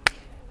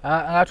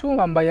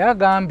atugamba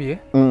yagambye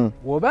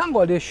wobanga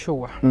oli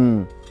eshowa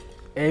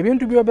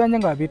ebintu by'obanja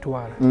nga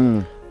babitwala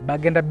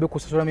bagenda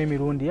bikusasulamu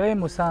emirundi yaye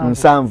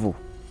 7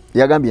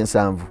 yagambye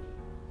 7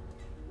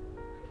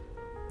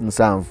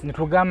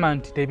 netugamba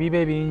nti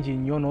tebibe bingi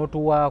nnyo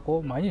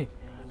n'otuwaako manyi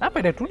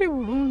nape tetuli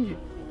bulungi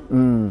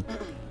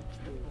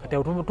kati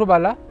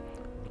tubala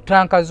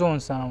tanka zo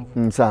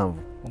 7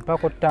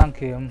 mpaka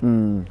tanka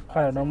emu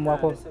kale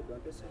nomuwako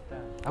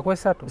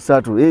akwesatu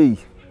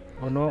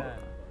ono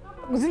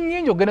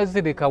zinyingi ogenda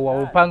zitereka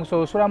wawe opangisa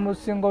osola mu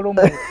singo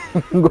lumu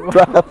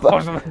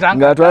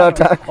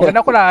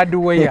ogenda kola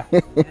hardware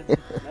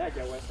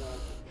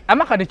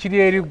amakati kiri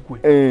eriggwe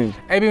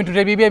ebintu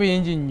tebibye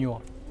bingi nnyo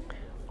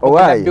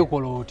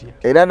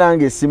era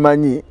nange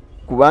simanyi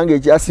kubanga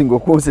ekyasinga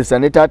okunsesa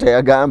ne taata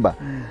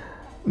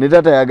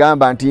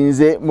yagamba nti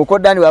nze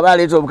mukoddani waba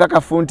aleeta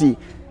obukakafu nti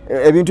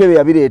ebintu ebyo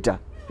yabireeta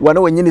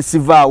wano wennyini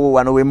sivaawo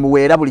wano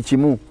wemuweera buli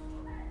kimu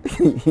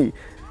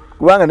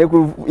kubanga ne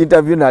ku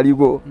interview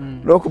naliko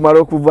n'okumala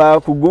okuva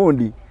ku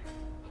gundi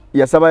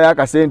yasabayo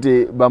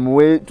akasente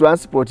bamuwe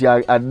transport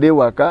adde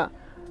waka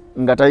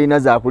nga talina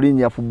za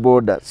kulinnya fu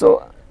boda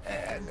so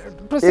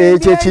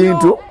ekyo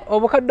kintu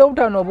obukadde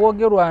obutaano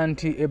obwogerwa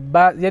nti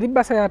yali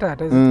basa ya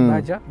taata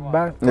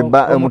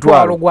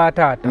omutwalo gwa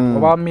taata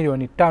oba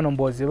milioni 5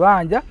 mbozi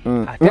banja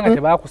ate nga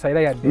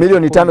tebakusayira yadde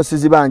milioni 5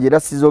 sizibanja era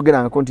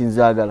sizogerangako nti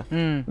nzaagala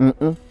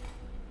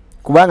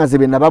kubanga ze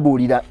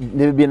benababuulira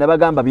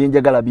byenabagamba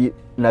byenjagala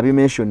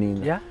nabimensioning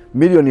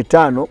milioni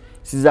 5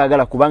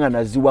 sizaagala kubanga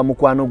naziwa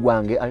mukwano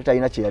gwange ate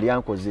talina kye yali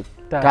ankoze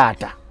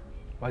taata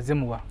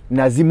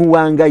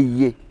nazimuwanga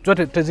ye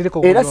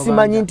era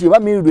simanyi nti oba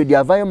Mildred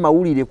avaayo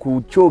mawulire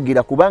ku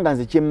kyogera kubanga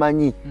nze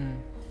kyemmanyi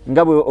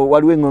nga bwe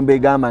waliwo engombe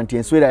egamba nti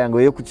enswera yange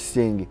oye ku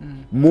kisenge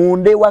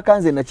munde waka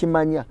nze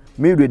nakimanya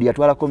Mildred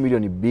yatwalako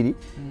milioni 2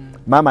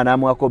 maama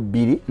namuwako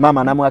 2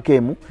 maama namuwako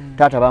emu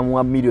taata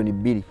bamuwa milioni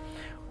 2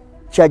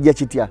 kyajja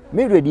kitya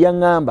Mildred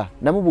yaŋŋamba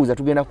namubuuza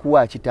tugenda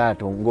kuwa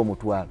kitaata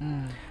ng'omutwalo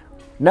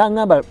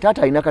naŋŋamba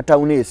taata alina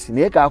katawunesi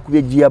naye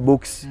kaakubye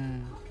gearbox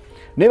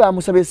naye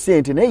bamusabye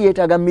ssente naye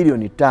yeetaaga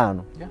milioni 5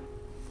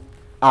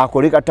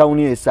 akole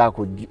katawunesi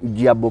ako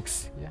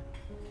gearbox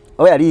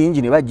oba yali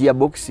yingi ne ba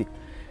gearbox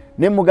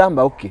ne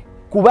mugamba okay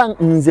kuba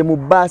nze mu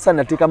bbaasa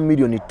nateeka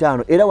milioni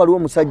 5 era waliwo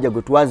omusajja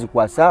gwe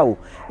twazikwasaawo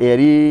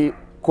eyali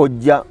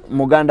kojja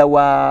muganda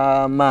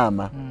wa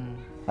maama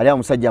aliya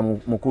omusajja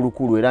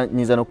mukulukulu era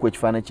nyinza n'okuwa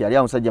ekifaananyi kye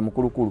aliya omusajja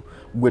mukulukulu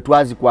gwe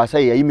twazikwasa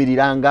ye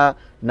yayimiriranga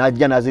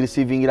n'ajja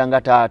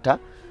n'azirisiivingiranga taata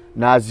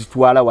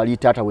n'azitwala wali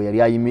taata we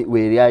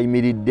yali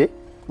ayimiridde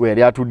we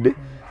yali atudde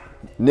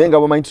naye nga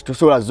bwomanyi nti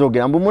tosobola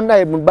zoogera mbu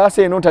munnaye mu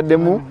bbaasa eno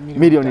ntaddemu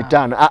milioni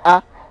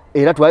 5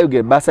 era twayogera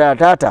ebbaasa ya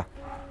taata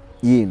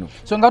yino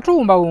so nga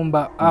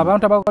tuwumbawumba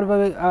abantu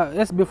abakola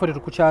SB4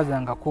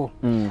 tetukukyazangako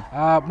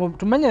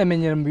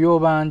tumenyeremenyere mu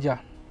byobanja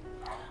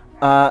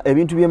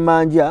ebintu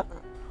by'emmanja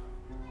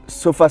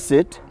sofa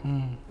set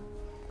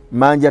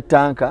manja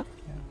tanka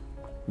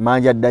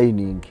manja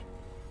dining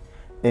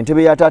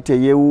entebe ya taata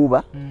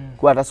eyewuuba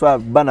kuba tasobola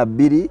bana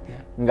 2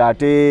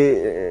 ng'ate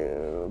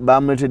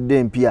bamuletedde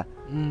empya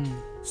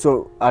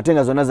so ate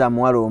nga zonna za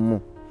muwala omu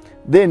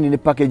then ne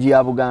package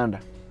ya Buganda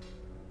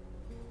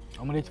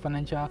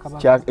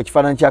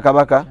ekifaananyi kya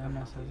kabaka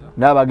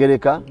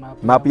n'abagereka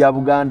maapu ya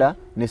Buganda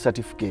ne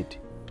certificate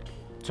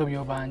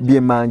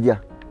byemanja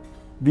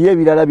biye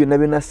ebirala byonna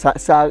byonna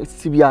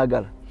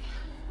sibyagala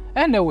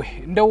anyway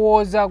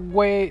ndowooza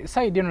gwe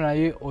side eno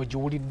naye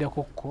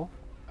ogiwuliddekokko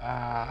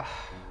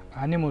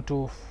ani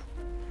mutuufu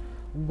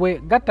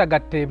gwe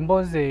gattagatta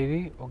emboozi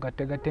eri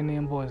ogattegatte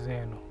n'emboozi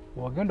eno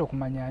ogenda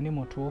okumanya ani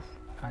mutuufu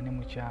ani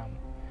mukyamu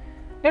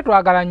naye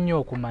twagala nnyo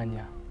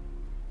okumanya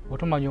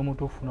otumanya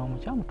omutuufu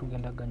n'omukyamu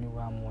tugenda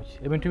ganyulwamu ki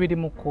ebintu biri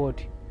mu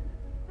kooti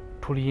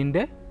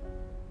tulinde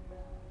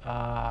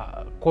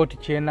kooti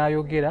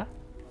kyenaayogera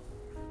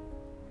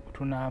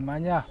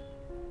tunaamanya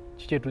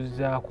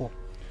kikyetuzizaako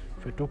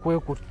ffe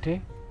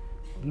tukwekutte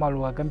omala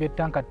wagambye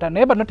tanka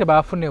naye bano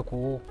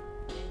tebafuneko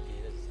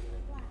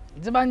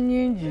ziba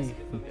nnyingi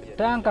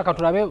tanka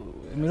katulabe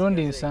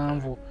emirundi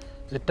 7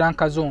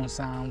 zetanka zo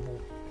 7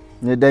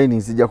 ne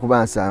dining zijja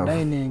kuba 7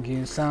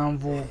 dining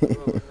 7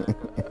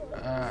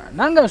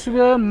 nange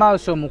nsubirayo mu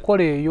maaso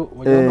omukola eyo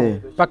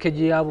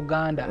package ya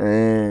Buganda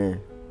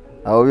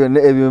awo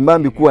ebyo mba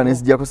mbikuwa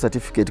nenzijjako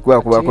certificate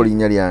kuba kubako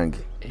linnya lyange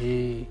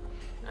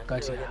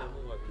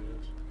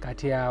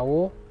kati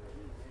awo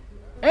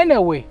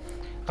anyway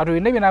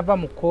katulina byenava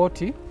mu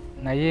kooti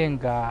naye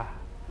nga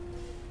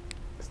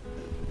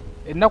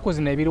ennaku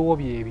zino ebiriwo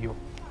byebyo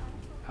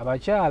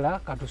abakyala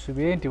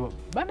katusubire nti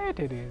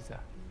baneetereza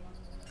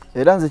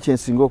era nze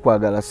kyensinga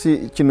okwagala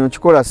kino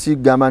nkikola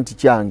sigamba nti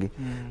kyange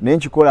naye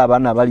nkikola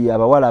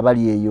abawala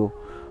abali eyo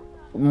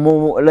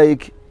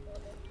like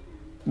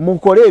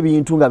mukole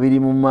ebintu nga biri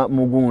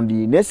mu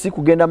gundi naye si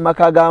kugenda mu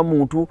maka ga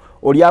muntu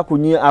oli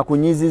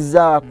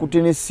akunyizizza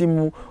akutte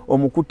n'essimu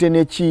omukutte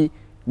neki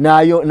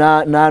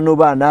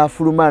n'anoba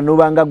n'afuluma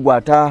n'oba nga ggwe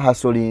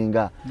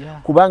atahasolinga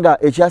kubanga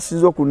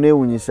ekyasinza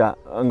okuneewunyisa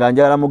nga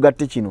njagala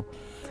mugatte kino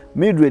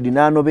Mildred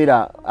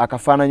n'anobera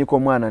akafaananyi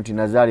k'omwana nti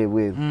nazaala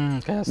ebweru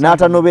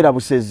n'atanobera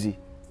busezi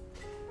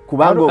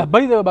kubanga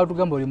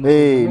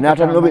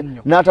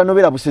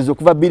n'atanobera busezi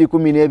okuva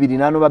 2012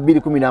 n'anoba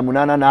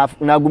 2018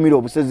 n'agumira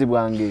obusezi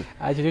bwange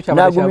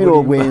n'agumira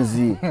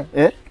obwenzi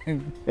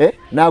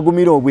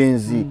n'agumira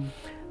obwenzi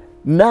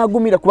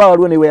n'agumira kuba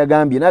waliwo newe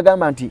yagambye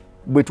n'agamba nti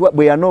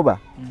bwe yanoba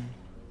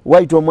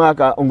wayita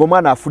omwaka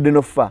ng'omwana afudde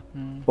n'ofa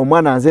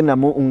omwana nze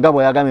nga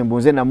bwe yagambye mbu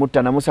nze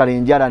namutta namusala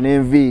enjala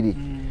n'enviiri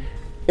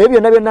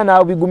ebyo byonna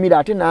n'abigumira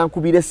ate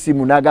n'ankubira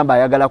essimu n'agamba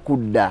ayagala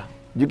kudda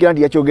jjukira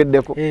nti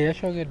yakyogeddeko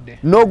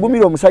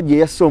n'ogumira omusajja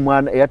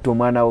eyatta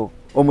omwana wo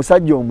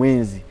omusajja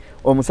omwenzi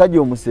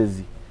omusajja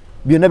omusezi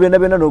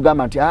byonna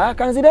n'ogamba nti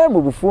kanzireyo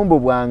mu bufumbo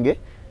bwange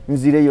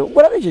nzireyo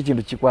gwalabe ekyo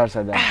ekintu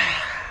kikwasagana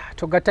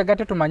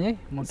Togatagate tumanye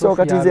so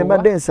kati nze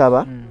mbadde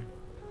nsaba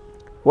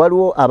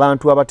waliwo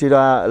abantu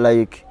abatera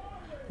like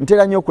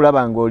ntera nnyo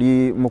okulaba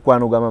ng'oli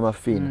mukwano gwa Mama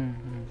Fina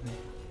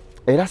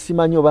era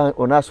simanyi oba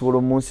onaasobola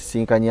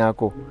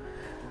omunsisinkanyako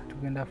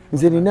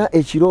nze nina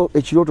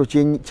ekirooto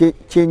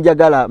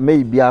kyenjagala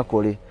maybe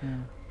akole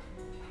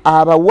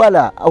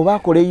abawala oba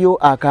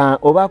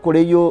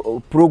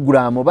akoleyo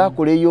program oba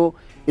akoleyo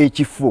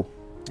ekifo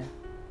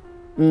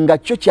nga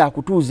kyo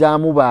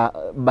kyakutuuzaamu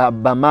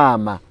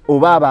bamaama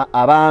oba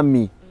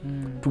abaami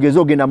tugeze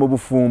ogenda mu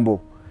bufumbo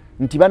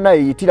nti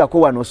bannaye yitirako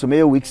wano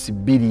osomeyo weeks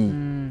 2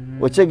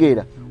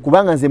 otegeera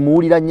kubanga nze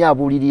muwulira nnyo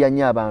abuulirira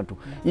nnyo abantu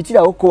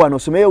yitirawoko wano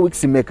osomeyo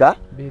weeks meka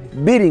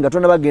 2 nga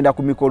tonna bagenda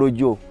ku mikolo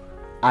gyo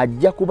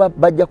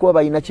bajja kuba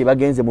balina kye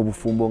bagenze mu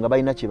bufumbo nga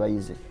balina kye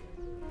bayize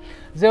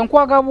nze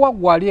nkwagabwa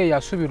gwali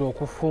eyasubira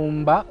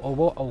okufumba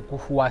oba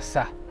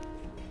okufuwasa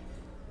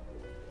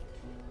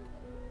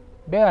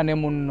beera ne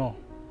munno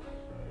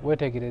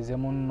wetegereze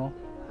munno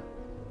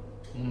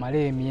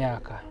mumale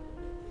emyaka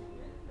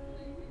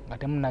nga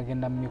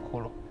temunagenda mu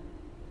mikolo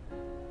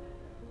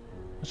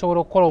musobola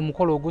okukola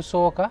omukolo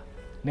ogusooka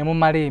ne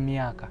mumala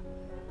emyaka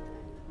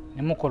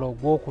ne mukola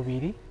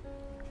ogwokubiri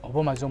oba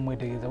omaze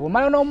omwetegereza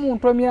bw'omala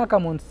n'omuntu emyaka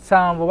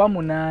 7 oba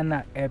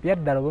 8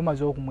 ebyaddala oba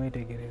omaze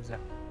okumwetegereza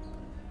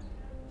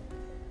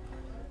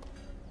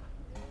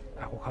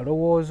ako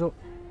kalowoozo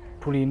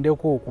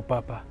tulindeko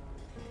okupapa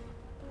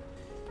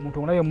omuntu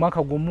omulabye mu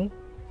mwaka gumu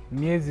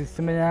myezi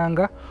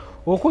simanyanga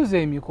okuza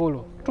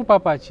emikolo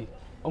tupapa ki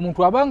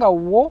omuntu abanga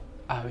wo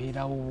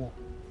abeera wo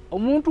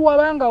omuntu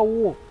wabanga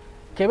wo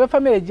kebe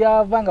family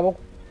gyava nga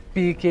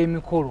bakupiika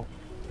emikolo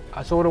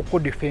asobola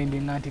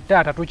okudefendinga nti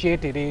taata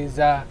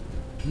tukyetereza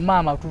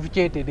maama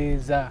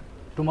tukyetereza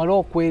tumale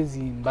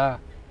okwezimba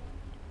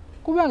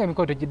kubanga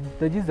emikolo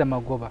tegiza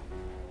magoba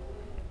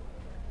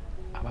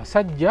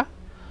abasajja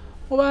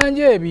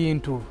mubanje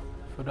ebintu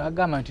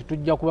twagamba nti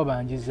tujja kuba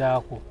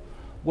banjizaako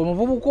gwe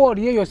muvubuka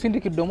oli eyo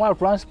sindikidde omwala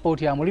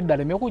transport ya mulidda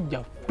aleme kujja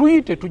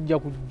tuyite tujja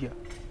kujja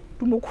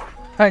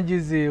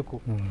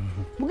tumukubanjizeeko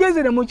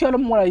mugezere mukyalo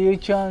muwala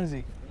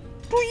yekyanze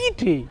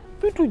tuyite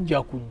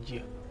tujja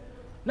kujja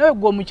nawe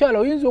gwe omukyala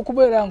oyinza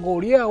okubeera nga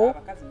oli awo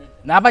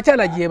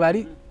n'abakyala gye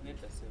bali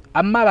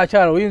amma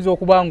abakyala oyinza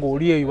okuba nga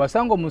oli eyo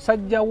wasanga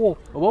omusajja wo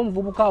oba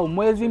omuvubuka awo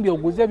mwezimbye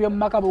oguze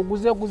ebyomumaka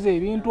oguze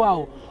ebintu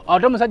awo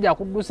ate omusajja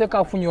akudduseko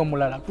afunye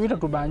omulala tuyita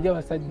tubanje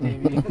abasajja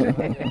ebintu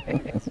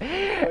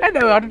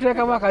edewe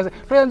atuteekamu akazi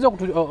toyinza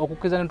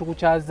okukkiriza ne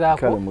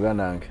tukukyazaako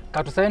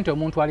katusabe nti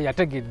omuntu ali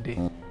yategedde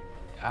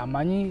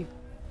amanyi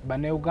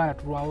bannayuganda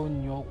tulwawo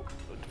nnyo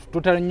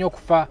tutera nnyo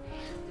okufa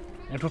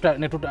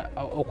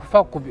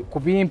okufa ku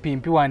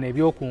bimpimpi wano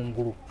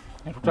ebyokungulu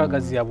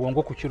netutagaziya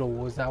bwongo ku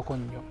kirowoozaako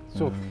nnyo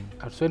so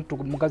katusabe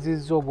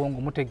mugazizza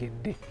obwongo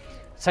mutegedde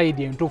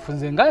sayidi entuufu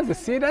nze nga nze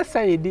siira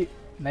sayidi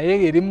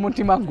naye eri mu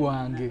mutima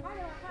gwange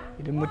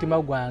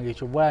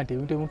ekyo bwala nti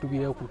ebintu ebimu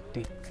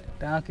tubyekutte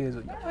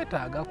tankeezo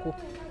nyakwetaagako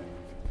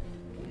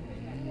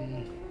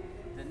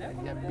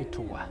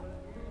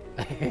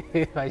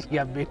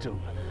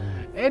yabituwa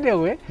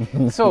anyway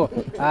so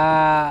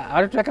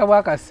abatuteekamu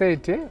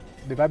akasente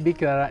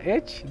bebabikirala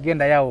h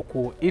genda yawo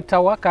ku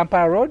Itawa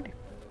Kampala Road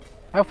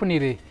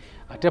afunire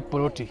ate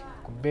poloti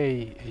ku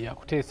bbeeyi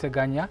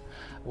eyakuteeseganya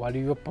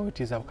waliyo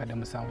poloti za bukadde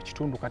 7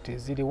 kitundu kati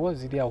eziriwo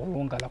ziri awo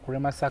Lungala ku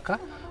Masaka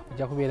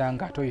ojja kubeera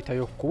nga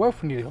toyitayo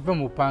kuwefunire ove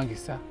mu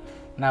bupangisa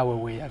naawe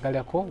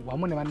weeyagaleko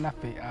wamu ne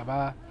bannaffe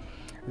aba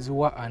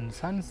Ziwa and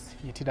Sons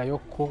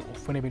yitirayokko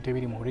ofuna ebintu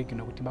ebiri mu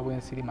original obutimba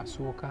bw'ensiri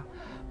masuuka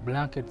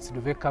blankets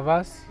duvet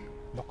covers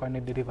bakola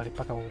ne delivery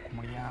paka ku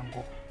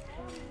mulyango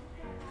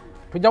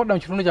tujja kudda mu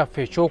kitundu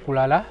kyaffe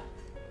ekyokulala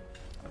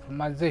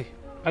tumaze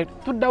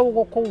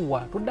tuddawo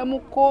kowa tudda mu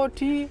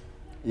kooti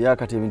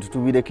kati ebintu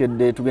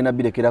tubirekedde tugenda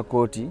birekera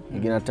kooti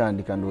igenda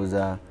tandika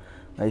ndowooza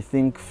I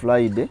think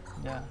Friday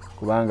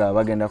kubanga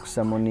bagenda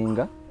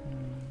kusamoninga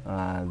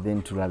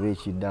then tulabe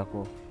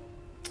ekiddako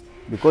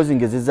because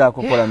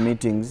ngezezaako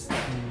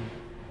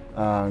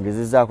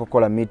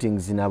kola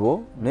meetings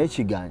nabo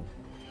n'ekiganya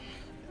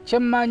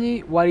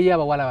kyemmanyi waliyo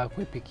abawala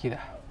bakwepikira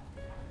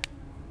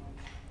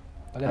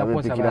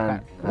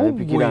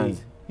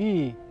abepikiranzi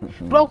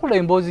twakula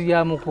emboozi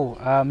yamuko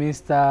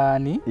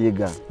Mr.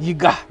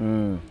 Yiga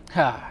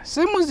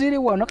simu ziri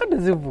wano kadde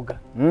zivuga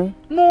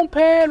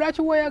mumpe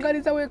lwaki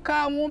weeyagaliza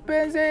weka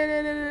mumpe nze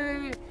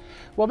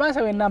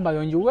wabansa enamba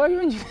yonji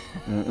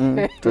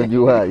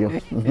togiwaayo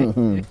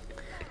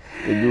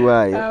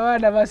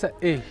abaana basa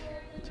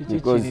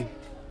kiki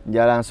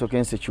njala nsoke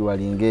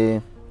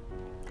nsekiwalinge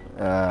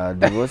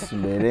divorce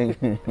mbere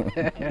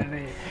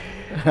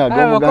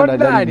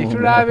abakodani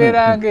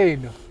tulabeeranga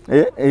eno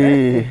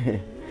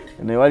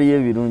ne waliyo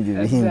ebirungi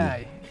bingi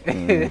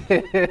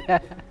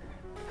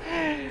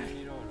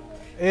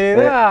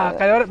era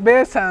kale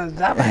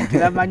beesaza abantu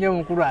bamanyi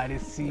omukulu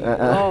alisi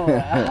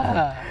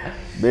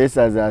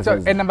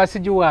beesaza enamba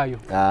sigiwaayo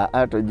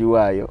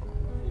togiwaayo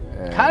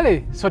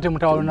kale so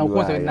temutawala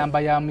nakukoza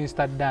enamba ya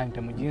Mr. Dan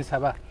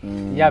temuginsaba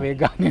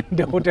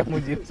yabeeganiddewo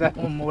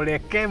temuginsaba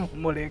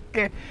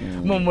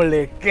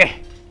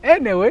mumuleke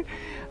Anyway,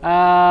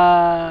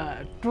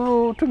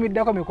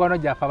 tumiddako mikwano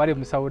gyaffe abali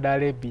mu Saudi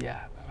Arabia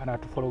bana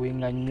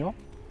tufollowinga nnyo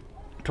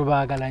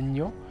tubaagala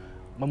nnyo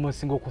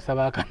bamusinga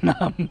okusaba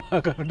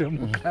akanamba kalonde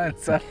mu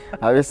kansa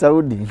abe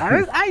Saudi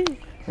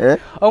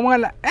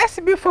omwana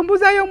SB4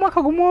 mbuzayo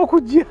omwaka gumu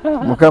okujja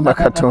Mukama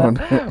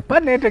Katonda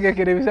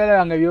baneetegekera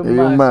ebiseera byange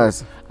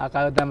by'omumaaso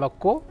akagamba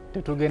ko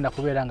tetugenda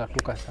kubeera nga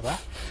tukasaba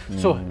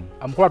so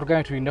amukula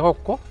tugende tulindeko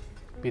ko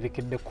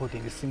birekedde kodi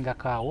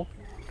ebisingako awo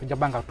tujja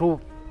banga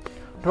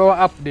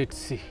tubawa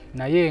updates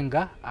naye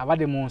nga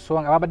abadde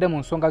mu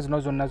nsonga zino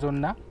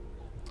zonna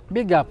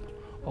big up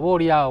oba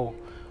oli awo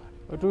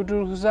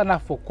tutuuza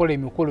naffe okukola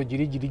emikolo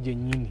giri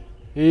gyennyini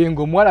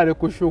ng'omuwala ali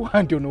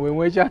kushuwa nti ono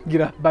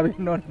wemwekyangira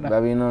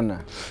babinona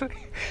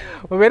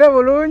mubeere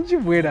bulungi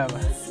bweraba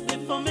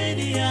SB4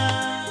 Media,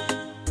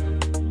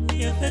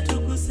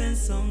 Tuggussa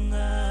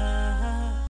Enssonga.